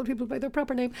remember to call people by their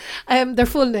proper name, their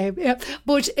full name. Yeah,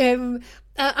 but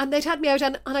and they'd had me out,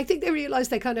 and I think they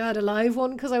realised they kind of had a live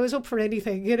one because I was up for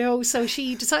anything, So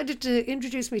she decided to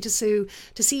introduce me to Sue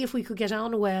to see if we could get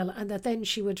on well, and that then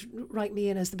she would write me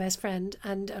in as the best friend,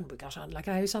 and we got on like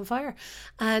a house on fire,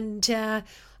 and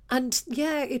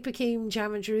it became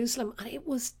Jam in Jerusalem, and it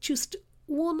was just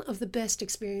one of the best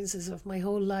experiences of my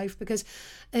whole life because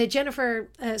Jennifer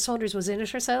Saunders was in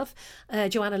it herself.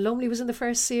 Joanna Lumley was in the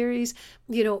first series.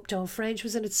 Dawn French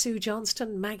was in it. Sue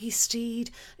Johnston, Maggie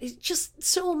Steed. Just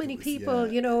so many people.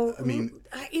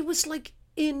 It was like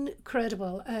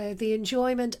incredible. The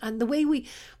enjoyment and the way we,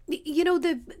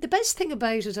 the best thing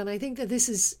about it, and I think that this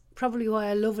is probably why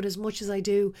I love it as much as I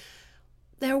do.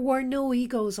 There were no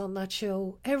egos on that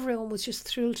show. Everyone was just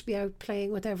thrilled to be out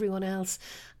playing with everyone else.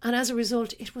 And as a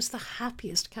result, it was the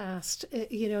happiest cast,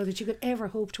 that you could ever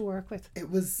hope to work with.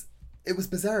 It was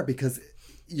bizarre because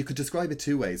you could describe it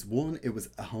two ways. One, it was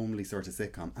a homely sort of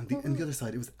sitcom. And on the other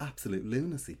side, it was absolute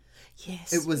lunacy.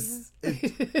 Yes. It was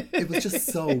it was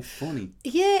just so funny.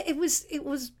 Yeah, it was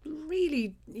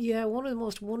really, one of the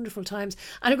most wonderful times.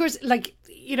 And of course,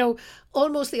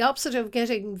 almost the opposite of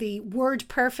getting the word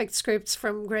perfect scripts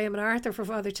from Graham and Arthur for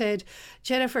Father Ted,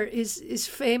 Jennifer is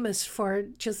famous for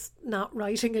just not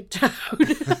writing it down.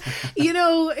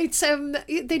 It's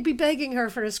they'd be begging her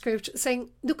for a script, saying,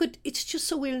 look, it's just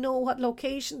so we'll know what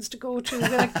locations to go to.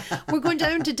 They're like, we're going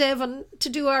down to Devon to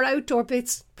do our outdoor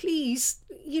bits, please.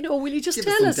 Will you just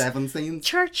tell us? Devon scenes.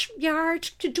 Churchyard.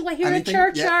 Do I hear anything? A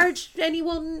churchyard? Yeah.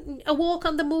 Anyone? A walk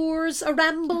on the moors? A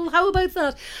ramble? How about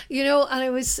that?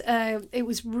 And it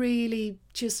was really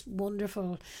just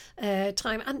wonderful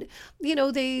time. And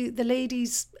the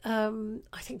ladies, I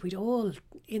think we'd all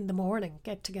in the morning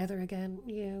get together again.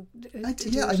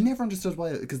 I've never understood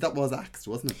why, because that was axed,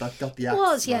 wasn't it? That got the axe. It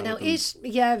was, yeah. Now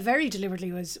it very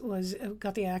deliberately was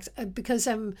got the axe because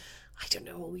I don't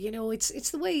know, it's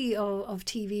the way of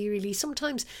TV really.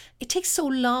 Sometimes it takes so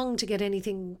long to get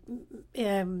anything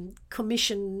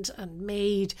commissioned and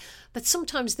made that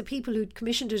sometimes the people who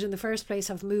commissioned it in the first place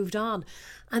have moved on,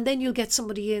 and then you'll get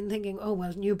somebody in thinking, oh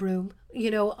well, new broom,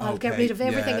 I'll get rid of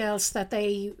everything else that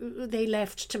they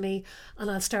left to me, and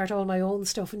I'll start all my own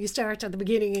stuff, and you start at the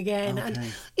beginning again. And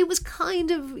it was kind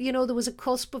of, there was a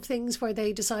cusp of things where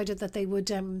they decided that they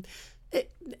would it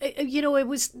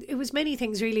was many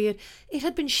things really. It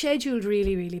had been scheduled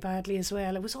really, really badly as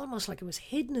well. It was almost like it was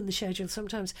hidden in the schedule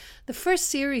sometimes. The first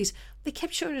series they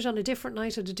kept showing it on a different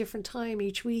night at a different time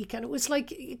each week, and it was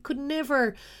like it could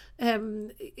never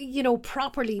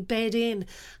properly bed in.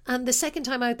 And the second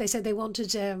time out, they said they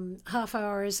wanted half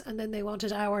hours, and then they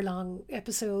wanted hour-long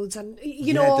episodes, and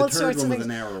all sorts of things.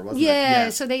 An hour, wasn't it? Yeah,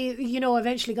 so they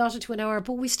eventually got it to an hour,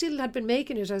 but we still had been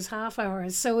making it as half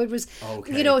hours, so it was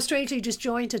strangely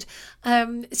disjointed.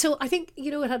 So I think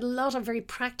it had a lot of very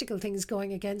practical things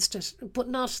going against it, but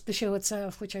not the show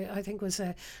itself, which I think was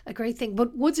a great thing.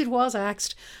 But once it was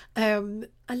axed,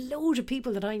 a load of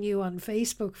people that I knew on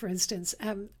Facebook, for instance,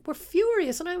 were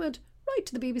furious, and I went, right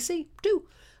to the BBC, do.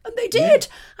 And they did.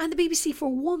 Yeah. And the BBC, for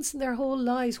once in their whole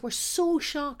lives, were so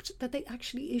shocked that they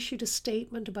actually issued a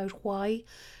statement about why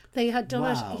they had done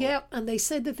it. Yeah, and they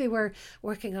said that they were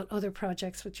working on other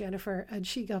projects with Jennifer, and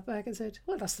she got back and said,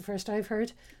 well, that's the first I've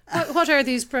heard. What are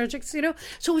these projects, So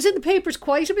it was in the papers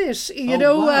quite a bit,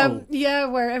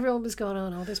 where everyone was going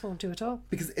on, this won't do at all.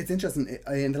 Because it's interesting,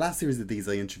 in the last series of these,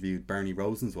 I interviewed Bernie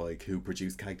Rosenzweig, who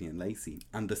produced Cagney and Lacey,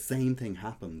 and the same thing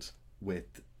happened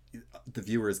with... the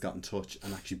viewers got in touch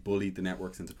and actually bullied the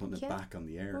networks into putting it back on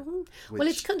the air. Mm-hmm. Well,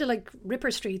 it's kind of like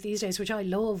Ripper Street these days, which I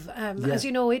love. As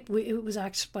you know, it was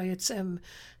axed by its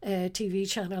TV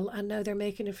channel, and now they're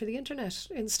making it for the internet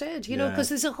instead. Because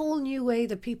there's a whole new way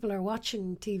that people are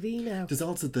watching TV now. There's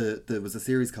also there was a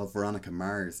series called Veronica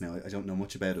Mars. Now I don't know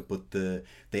much about it, but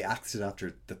they axed it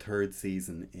after the third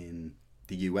season in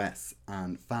the US,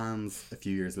 and fans a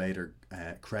few years later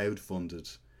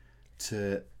crowdfunded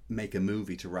to make a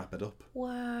movie to wrap it up.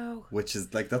 Wow. Which is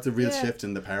that's a real shift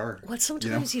in the power. Well,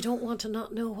 sometimes you don't want to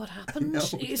not know what happened.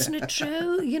 Isn't it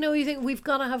true? You think we've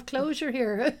got to have closure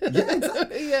here. Yeah,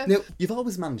 exactly. Now, you've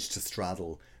always managed to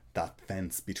straddle that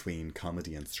fence between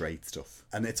comedy and straight stuff.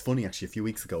 And it's funny, actually, a few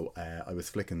weeks ago, I was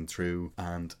flicking through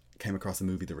and came across a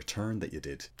movie, The Return, that you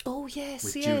did. Oh, yes,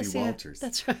 with Julie Walters.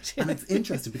 That's right. And it's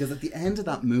interesting because at the end of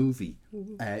that movie,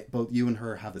 both you and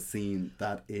her have a scene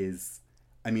that is...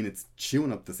 it's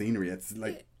chewing up the scenery. It's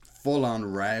like full on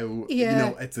row.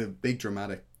 Yeah. It's a big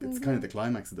dramatic. It's kind of the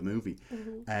climax of the movie.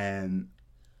 And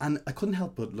I couldn't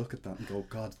help but look at that and go,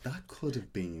 God, that could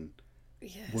have been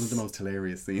one of the most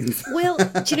hilarious scenes. Well,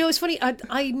 do you know, it's funny.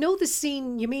 I know the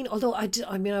scene you mean, although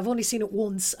I've only seen it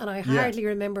once, and I hardly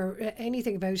remember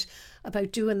anything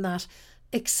about doing that.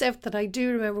 Except that I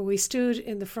do remember we stood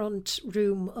in the front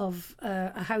room of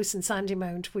a house in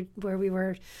Sandymount where we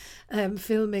were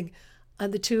filming.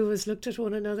 And the two of us looked at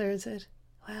one another and said,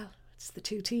 well, it's the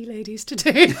two tea ladies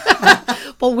today.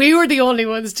 But we were the only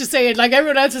ones to say it. Like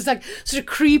everyone else was like sort of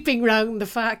creeping round the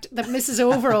fact that Mrs.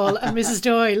 Overall and Mrs.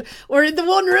 Doyle were in the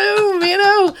one room,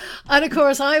 And of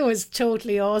course I was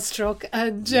totally awestruck.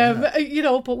 And,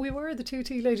 but we were the two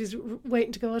tea ladies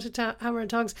waiting to go out to Hammer and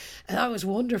Tongs. And that was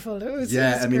wonderful. It was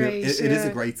great. It is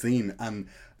a great scene. And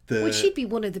well, she'd be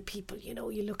one of the people,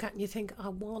 you look at and you think,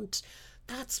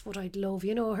 that's what I'd love.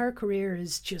 Her career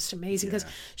is just amazing because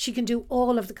she can do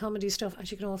all of the comedy stuff and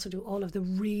she can also do all of the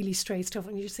really straight stuff.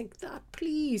 And you just think,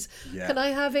 please, can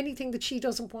I have anything that she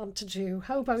doesn't want to do?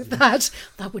 How about that?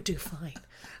 That would do fine.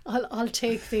 I'll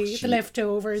take the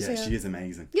leftovers. Yeah, she is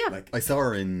amazing. Yeah. I saw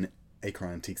her in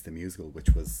Acorn Antiques, the musical,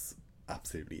 which was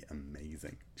absolutely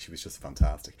amazing. She was just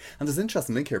fantastic. And there's an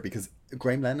interesting link here because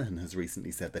Graham Lenihan has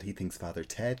recently said that he thinks Father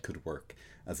Ted could work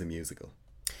as a musical.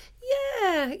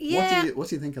 Yeah. What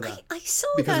do you think of that? I saw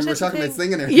because that. Because we were talking about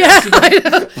singing it. Yeah, I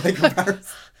know. By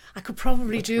comparison. I could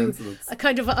probably do a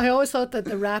kind of... I always thought that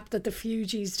the rap that the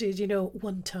Fugees did,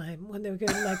 one time when they were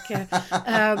going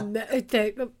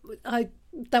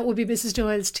that would be Mrs.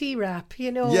 Doyle's tea rap,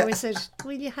 I said,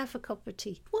 will you have a cup of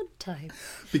tea? One time.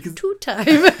 Two time.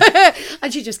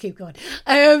 And she just keep going.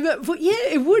 But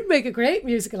it would make a great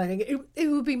musical, I think. It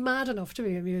would be mad enough to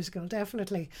be a musical,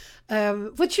 definitely.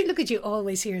 But you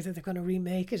always hear that they're going to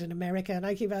remake it in America, and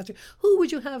I keep asking, who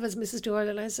would you have as Mrs. Doyle?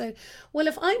 And I say, well,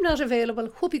 if I'm not available,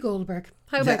 Whoopi Goldberg.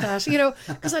 How about that?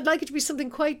 Because I'd like it to be something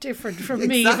quite different from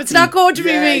me. If it's not going to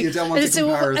be me, you don't want it's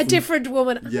a different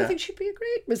woman. I think she'd be a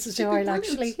great Mrs. Doyle,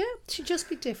 actually. Yeah, she'd just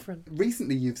be different.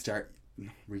 Recently you've started...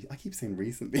 I keep saying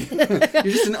recently. You're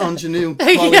just an ingenue,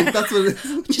 Pauline. That's what it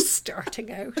is. Just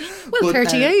starting out. Well,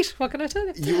 38. What can I tell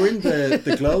you? You were in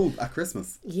the Globe at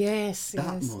Christmas. Yes.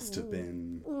 That must have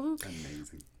been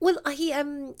amazing. Well,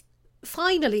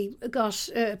 finally got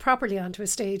properly onto a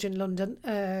stage in London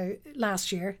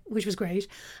last year, which was great.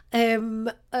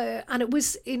 And it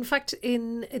was, in fact,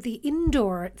 in the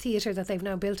indoor theatre that they've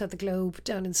now built at the Globe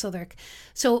down in Southwark.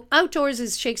 So outdoors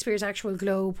is Shakespeare's actual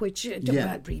Globe, which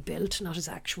rebuilt, not his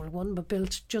actual one, but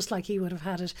built just like he would have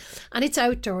had it. And it's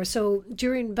outdoor, so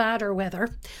during badder weather,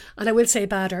 and I will say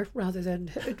badder rather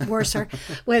than worser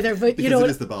weather, but because it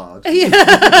is the bad.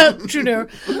 Yeah, true.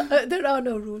 There are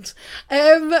no rules.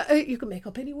 You can make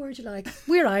up any word you like.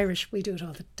 We're Irish, we do it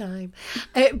all the time.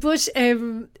 But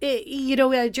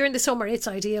during the summer, it's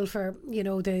ideal for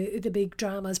the big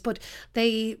dramas. But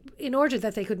they, in order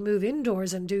that they could move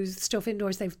indoors and do stuff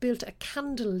indoors, they've built a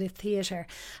candlelit theatre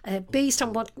based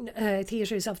on what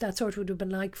theatres of that sort would have been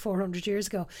like 400 years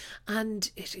ago,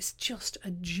 and it is just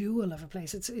a jewel of a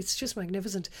place. It's just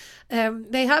magnificent.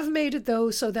 They have made it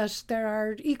though so that there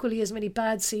are equally as many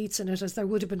bad seats in it as there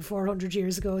would have been 400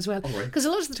 years ago as well. Because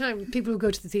a lot of the time people who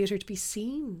go to the theatre to be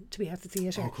seen to be at the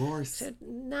theatre. Of course. So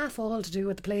naff all to do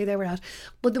with the play they were at.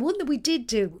 But the one that we did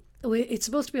do, it's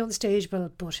supposed to be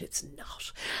unstageable, but it's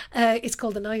not. It's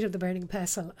called The Night of the Burning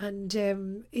Pestle, and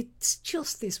it's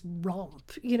just this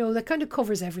romp, that kind of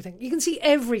covers everything. You can see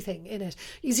everything in it.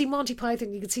 You can see Monty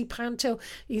Python, you can see Panto,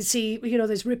 you can see,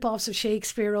 there's rip-offs of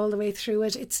Shakespeare all the way through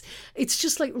it. It's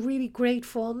just like really great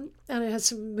fun, and it has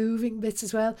some moving bits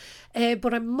as well.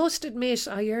 But I must admit,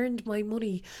 I earned my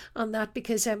money on that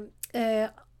because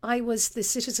I was the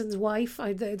citizen's wife.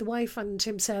 The wife and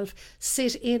himself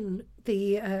sit in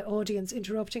the audience,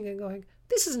 interrupting and going,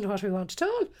 "This isn't what we want at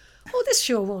all. Oh, this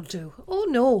show won't do. Oh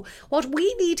no, what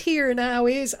we need here now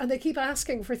is," and they keep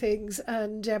asking for things,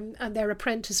 and their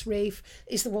apprentice Rafe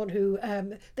is the one who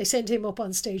they send him up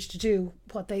on stage to do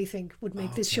what they think would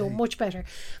make this show much better.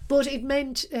 But it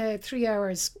meant 3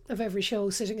 hours of every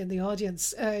show sitting in the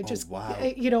audience. There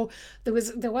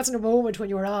wasn't a moment when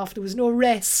you were off. There was no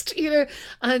rest,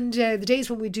 and the days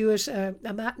when we do it, a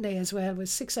matinee as well, was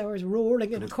 6 hours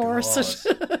roaring in a corset.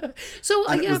 So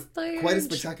and it was quite a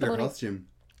spectacular costume.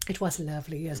 It was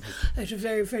lovely, yes. It had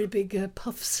very, very big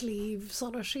puff sleeves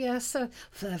on it, yes.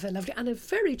 Very lovely. And a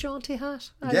very jaunty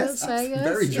hat, I will say. Yes,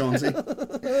 very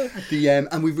jaunty.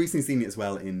 And we've recently seen it as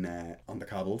well in on the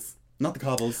Cobbles. Not the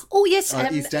Cobbles. Oh, yes.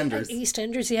 EastEnders.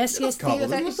 EastEnders, yes. Yes. Cobble,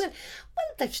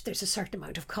 well, there's a certain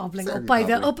amount of cobbling up by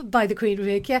the Queen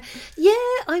Vic, yeah. Yeah,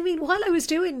 I mean, while I was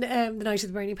doing The Night of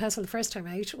the Burning Pestle the first time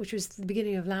out, which was the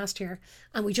beginning of last year,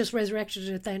 and we just resurrected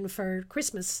it then for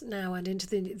Christmas now and into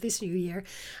this new year,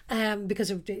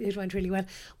 because it went really well.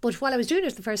 But while I was doing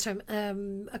it the first time,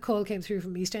 a call came through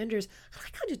from EastEnders, and I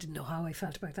kind of didn't know how I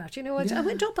felt about that. I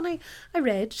went up and I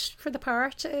read for the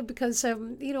part because,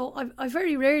 I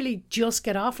very rarely just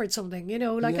get offered something,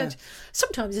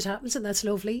 sometimes it happens and that's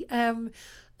lovely.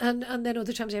 And then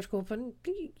other times you have to go up and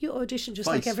you audition just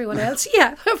like everyone else.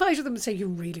 Yeah, fight with them and say, "You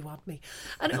really want me?"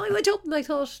 And I went up and I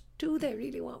thought, do they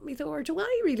really want me though? Or do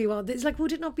I really want this? Like,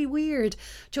 would it not be weird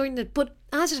joining it? But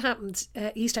as it happens,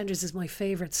 EastEnders is my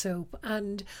favourite soap,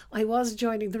 and I was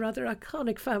joining the rather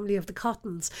iconic family of the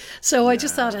Cottons. So I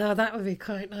just thought, that would be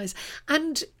quite nice.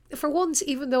 And for once,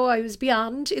 even though I was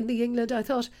beyond in the England, I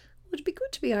thought, would it be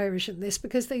good to be Irish in this,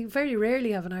 because they very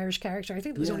rarely have an Irish character. I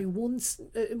think there was only once,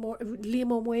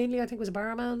 Liam O'Wanley, I think, was a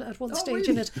barman at one stage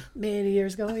in it many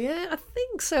years ago. Yeah, I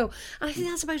think so. And I think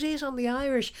that's about it on the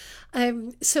Irish.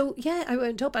 So yeah, I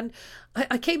went up and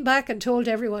I came back and told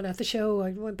everyone at the show.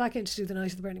 I went back in to do The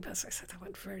Night of the Burning Pestle. I said, that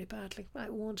went very badly. I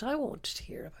want to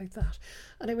hear about that.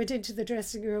 And I went into the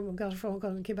dressing room and got a phone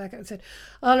call and came back and said,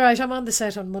 all right, I'm on the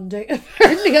set on Monday.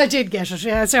 Apparently I did get it,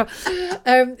 yeah.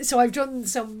 So I've done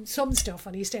some stuff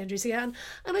on EastEnders, yeah, and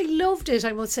I loved it,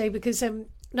 I must say, because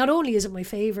not only is it my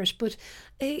favourite, but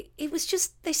it was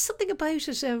just, there's something about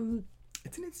it.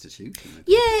 It's an institution.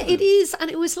 Yeah, it is, and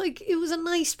it was a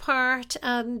nice part,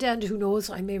 and who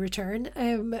knows, I may return.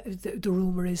 The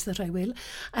rumour is that I will,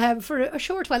 for a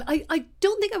short while. I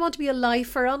don't think I want to be a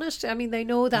lifer on it. I mean, they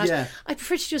know that. Yeah. I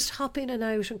prefer to just hop in and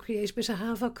out and create a bit of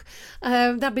havoc.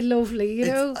 That'd be lovely, you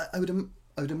know.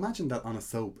 I would imagine that on a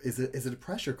soap, is it a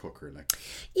pressure cooker? Like,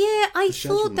 yeah, I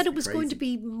thought that it was going to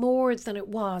be more than it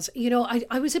was. You know,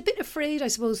 I was a bit afraid, I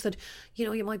suppose, that, you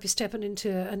know, you might be stepping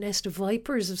into a nest of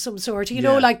vipers of some sort. You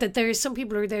know, like that there's some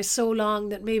people who are there so long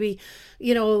that maybe,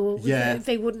 you know,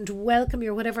 they wouldn't welcome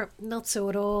you or whatever. Not so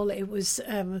at all. It was,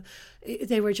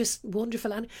 they were just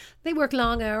wonderful. And they work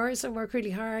long hours and work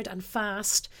really hard and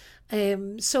fast.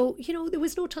 So, you know, there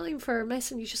was no time for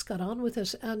messing. You just got on with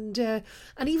it. And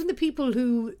even the people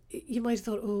who you might have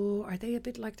thought, oh, are they a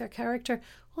bit like their character?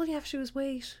 All you have to do is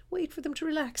wait for them to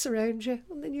relax around you,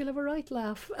 and then you'll have a right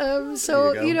laugh.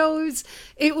 So, you know,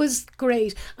 it was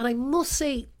great. And I must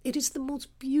say, it is the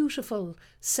most beautiful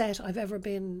set I've ever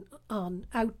been on,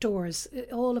 outdoors.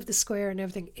 All of the square and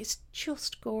everything. It's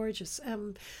just gorgeous.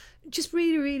 Just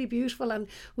really, really beautiful. And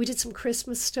we did some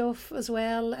Christmas stuff as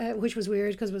well, which was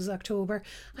weird because it was October.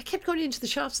 I kept going into the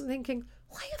shops and thinking,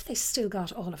 why have they still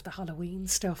got all of the Halloween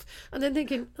stuff? And then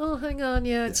thinking, oh, hang on,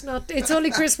 it's only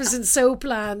Christmas and so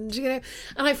planned, you know.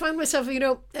 And I found myself, you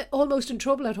know, almost in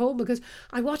trouble at home because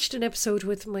I watched an episode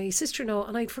with my sister-in-law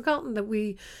and I'd forgotten that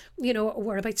we, you know,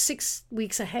 were about 6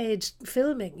 weeks ahead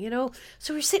filming, you know.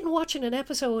 So we're sitting watching an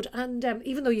episode, and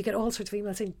even though you get all sorts of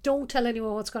emails saying, don't tell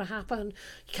anyone what's going to happen,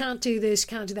 you can't do this, you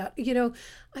can't do that, you know,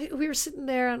 we were sitting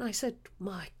there and I said,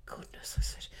 my goodness, I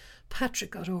said,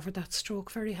 Patrick got over that stroke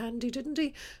very handy, didn't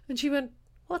he? And she went,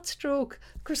 what stroke?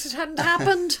 Of course it hadn't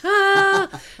happened.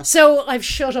 So I've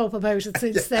shut up about it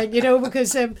since then, you know,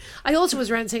 because I also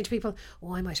was around saying to people,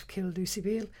 oh, I might have killed Lucy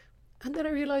Beale. And then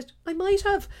I realised I might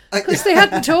have, because they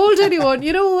hadn't told anyone,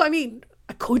 you know. I mean,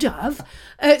 I could have.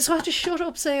 So I had to shut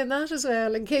up saying that as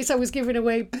well, in case I was giving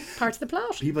away part of the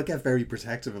plot. People get very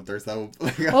protective of themselves.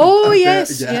 Oh,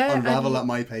 yes. Yeah. Unravel at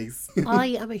my pace. I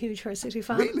am a huge First City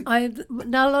fan. Really?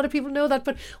 Not a lot of people know that,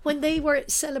 but when they were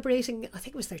celebrating, I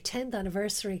think it was their 10th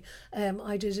anniversary,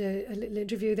 I did a little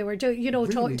interview. They were,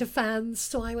 talking to fans,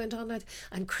 so I went on that.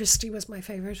 And Christy was my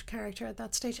favourite character at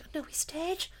that stage. And now he's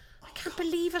dead. I can't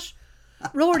believe it.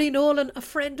 Rory Nolan, a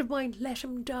friend of mine, let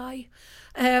him die.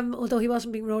 Although he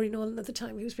wasn't being Rory Nolan at the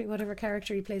time, he was being whatever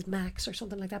character he plays, Max or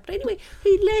something like that. But anyway,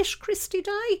 he let Christy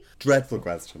die. Dreadful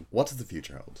question. What does the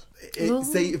future hold?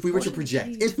 Say if we were to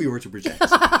project,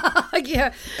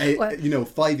 yeah. You know,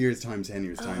 5 years time, 10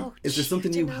 years time. Is there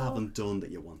something you haven't done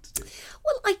that you want to do?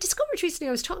 Well, I discovered recently,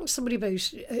 I was talking to somebody about,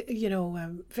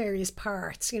 various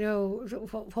parts, you know,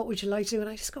 what would you like to do? And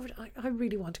I discovered I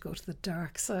really want to go to the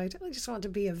dark side. I just want to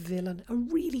be a villain, a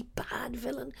really bad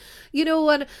villain, you know.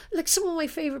 And like some of my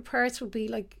favourite parts would be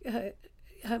like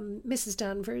Mrs.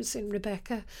 Danvers in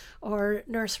Rebecca, or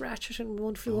Nurse Ratched in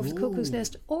One Flew Over the Cuckoo's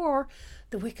Nest, or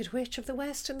the Wicked Witch of the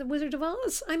West and the Wizard of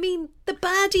Oz. I mean, the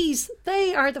baddies,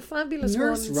 they are the fabulous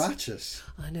ones. Nurse Ratched.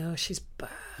 I know, she's bad.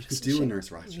 You could do a Nurse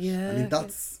Ratched. Yeah. I mean,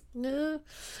 that's... No.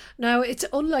 Now, it's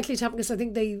unlikely to happen because I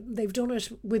think they've done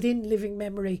it within living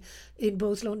memory in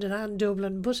both London and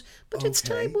Dublin. But its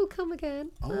time will come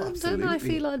again. Oh, and absolutely. then I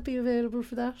feel I'd be available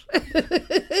for that.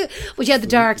 But yeah, the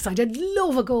dark side. I'd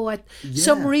love a go at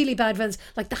some really bad villains,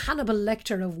 like the Hannibal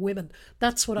Lecter of women.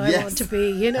 That's what I want to be,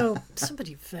 you know.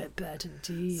 Somebody bad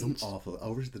indeed. Some awful.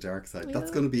 Over to the dark side. Yeah.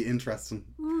 That's going to be interesting.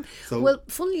 So, well,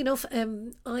 funnily enough,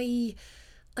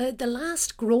 the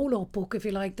last grown-up book, if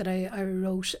you like, that I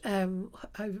wrote, I'm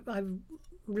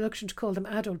reluctant to call them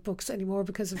adult books anymore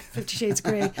because of 50 Shades of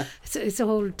Grey. It's a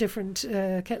whole different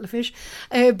kettle of fish.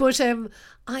 But the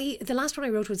last one I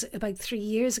wrote was about 3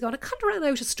 years ago, and I kind of ran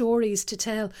out of stories to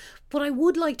tell. But I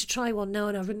would like to try one now,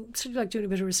 and I've been sort of like doing a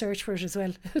bit of research for it as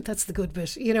well. That's the good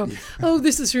bit, you know. Oh,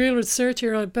 this is real research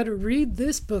here. I better read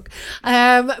this book.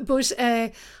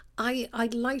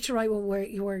 I'd like to write one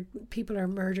where people are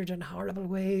murdered in horrible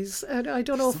ways, and I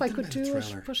don't know if I could do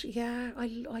it, but yeah,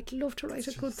 I'd love to write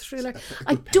a good thriller.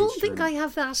 I don't think I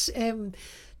have that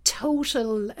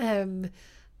total,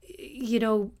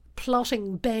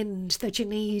 plotting bend that you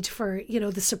need for, you know,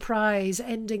 the surprise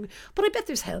ending, but I bet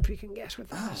there's help you can get with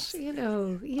that, you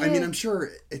know. Yeah. I mean, I'm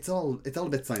sure it's all a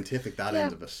bit scientific, that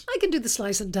end of it. I can do the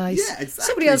slice and dice. Yeah, exactly.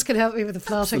 Somebody else can help me with the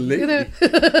plotting. Absolutely. You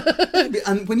know?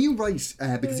 And when you write,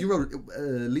 because you wrote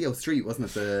Leo Street,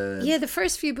 wasn't it? Yeah, the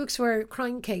first few books were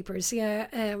crime capers,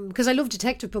 because I love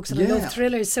detective books and I love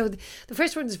thrillers. So the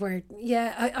first ones were,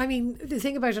 I mean, the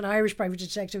thing about an Irish private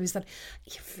detective is that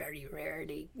you very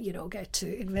rarely, you know, get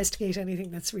to investigate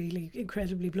anything that's really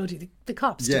incredibly bloody. The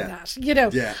cops do that, you know.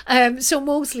 Yeah. So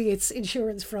mostly it's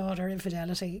insurance fraud or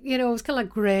infidelity. You know, it's kind of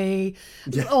like grey,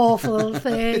 awful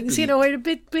things. You know, a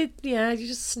bit. You're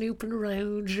just snooping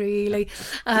around really,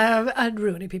 and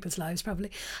ruining people's lives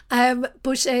probably. But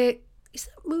is that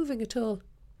moving at all?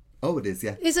 Oh, it is,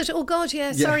 yeah. Is it? Oh, God,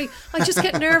 yeah, sorry. I just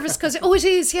get nervous because... Oh, it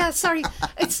is, yeah, sorry.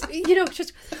 It's, you know,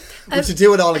 just... Would you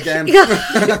do it all again? Yeah. Do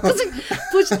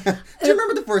you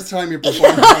remember the first time you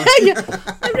performed?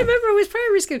 I remember it was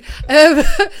primary school.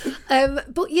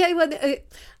 But yeah, when...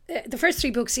 the first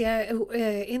 3 books,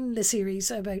 in the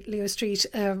series about Leo Street,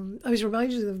 I was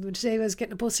reminded of them today. I was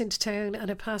getting a bus into town and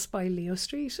I passed by Leo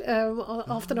Street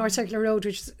off the North Circular Road,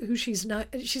 which is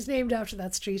she's named after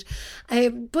that street.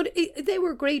 But they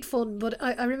were great fun. But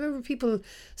I remember people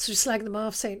sort of slagging them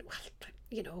off, saying, well,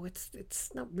 you know,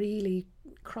 it's not really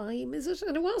crime, is it?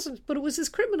 And it wasn't, but it was as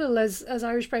criminal as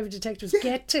Irish private detectives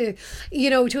get to, you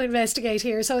know, to investigate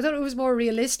here. So I thought it was more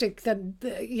realistic than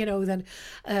anything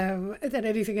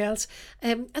else.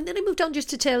 And then I moved on just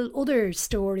to tell other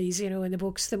stories, you know, in the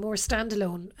books, the more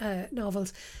standalone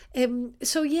novels.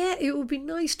 So yeah, it would be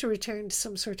nice to return to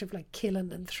some sort of like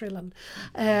killing and thrilling.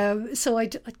 So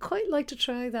I'd quite like to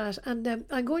try that. And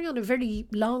I'm going on a very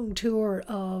long tour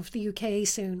of the UK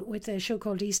soon with a show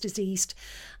called East is East.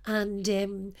 And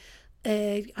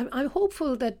I'm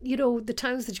hopeful that, you know, the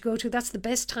towns that you go to, that's the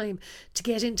best time to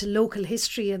get into local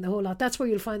history and the whole lot. That's where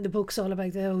you'll find the books all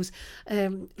about those.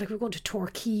 Like we're going to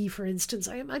Torquay, for instance.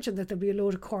 I imagine that there'll be a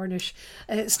load of Cornish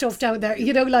stuff down there,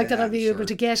 you know, like that I'll be able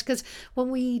to get. Because when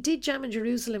we did Jam in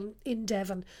Jerusalem in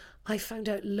Devon, I found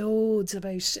out loads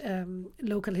about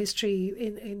local history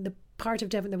in the part of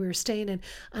Devon that we were staying in,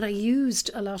 and I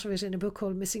used a lot of it in a book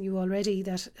called Missing You Already,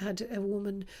 that had a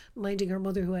woman minding her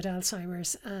mother who had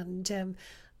Alzheimer's,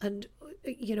 and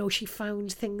you know, she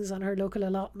found things on her local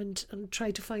allotment and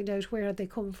tried to find out where had they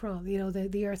come from. You know,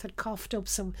 the earth had coughed up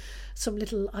some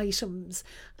little items,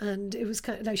 and it was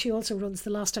kind of, now she also runs the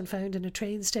Lost and Found in a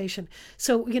train station.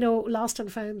 So, you know, lost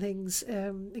and found things,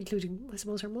 including, I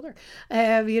suppose, her mother,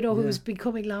 you know, who was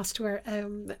becoming lost to her.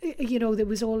 You know, there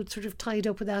was all sort of tied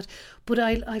up with that. But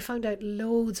I found out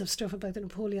loads of stuff about the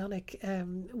Napoleonic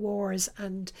wars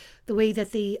and the way that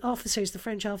the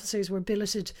French officers were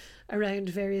billeted around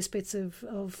various bits of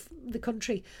the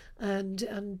country,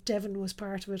 and Devon was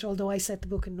part of it, although I set the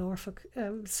book in Norfolk.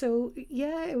 So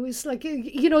yeah, it was like,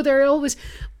 you know, there are always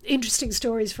interesting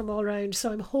stories from all around,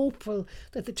 so I'm hopeful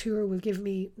that the tour will give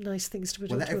me nice things to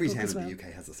put into a book as well. Every town in the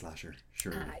UK has a slasher,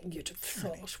 sure. You'd have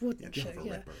thought, wouldn't you?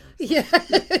 Yeah.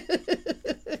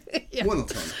 Yeah. One of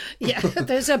them. Yeah,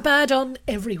 there's a bad on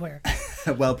everywhere.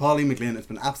 Well, Pauline McLean, it's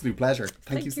been an absolute pleasure.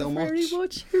 Thank you so much. Thank you very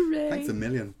much. Hooray. Thanks a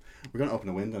million. We're going to open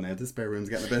a window now. This spare room's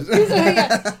getting a bit...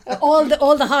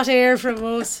 all the hot air from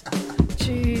us.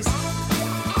 Jeez.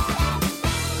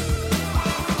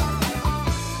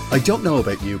 I don't know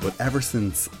about you, but ever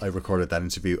since I recorded that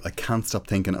interview, I can't stop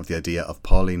thinking of the idea of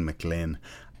Pauline McLean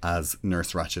as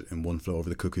Nurse Ratched in One Flew Over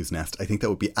the Cuckoo's Nest. I think that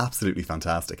would be absolutely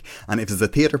fantastic. And if there's a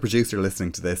theatre producer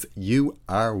listening to this, you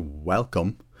are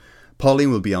welcome.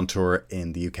 Pauline will be on tour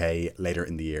in the UK later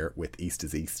in the year with East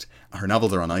is East. Her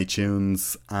novels are on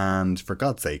iTunes, and for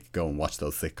God's sake, go and watch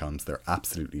those sitcoms. They're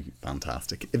absolutely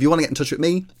fantastic. If you want to get in touch with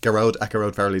me,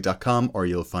 garrod@garrodfarrelly.com, or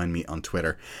you'll find me on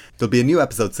Twitter. There'll be a new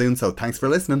episode soon, so thanks for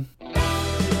listening.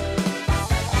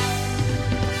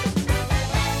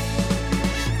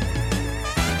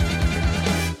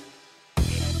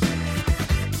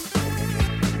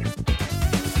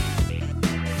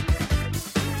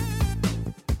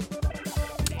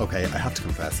 Okay, I have to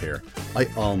confess here, I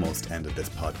almost ended this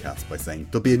podcast by saying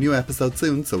there'll be a new episode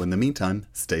soon, so in the meantime,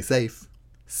 stay safe.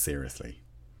 Seriously.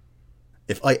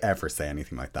 If I ever say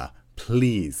anything like that,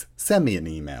 please send me an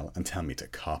email and tell me to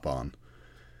cop on.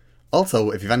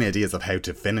 Also, if you have any ideas of how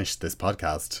to finish this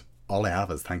podcast, all I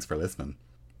have is thanks for listening.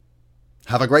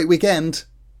 Have a great weekend!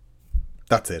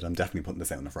 That's it, I'm definitely putting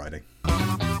this out on a Friday.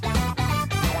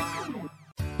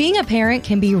 Being a parent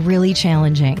can be really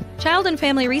challenging. Child and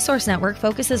Family Resource Network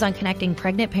focuses on connecting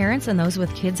pregnant parents and those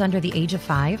with kids under the age of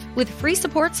 5 with free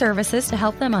support services to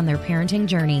help them on their parenting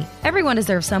journey. Everyone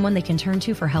deserves someone they can turn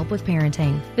to for help with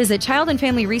parenting. Visit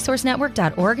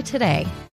childandfamilyresourcenetwork.org today.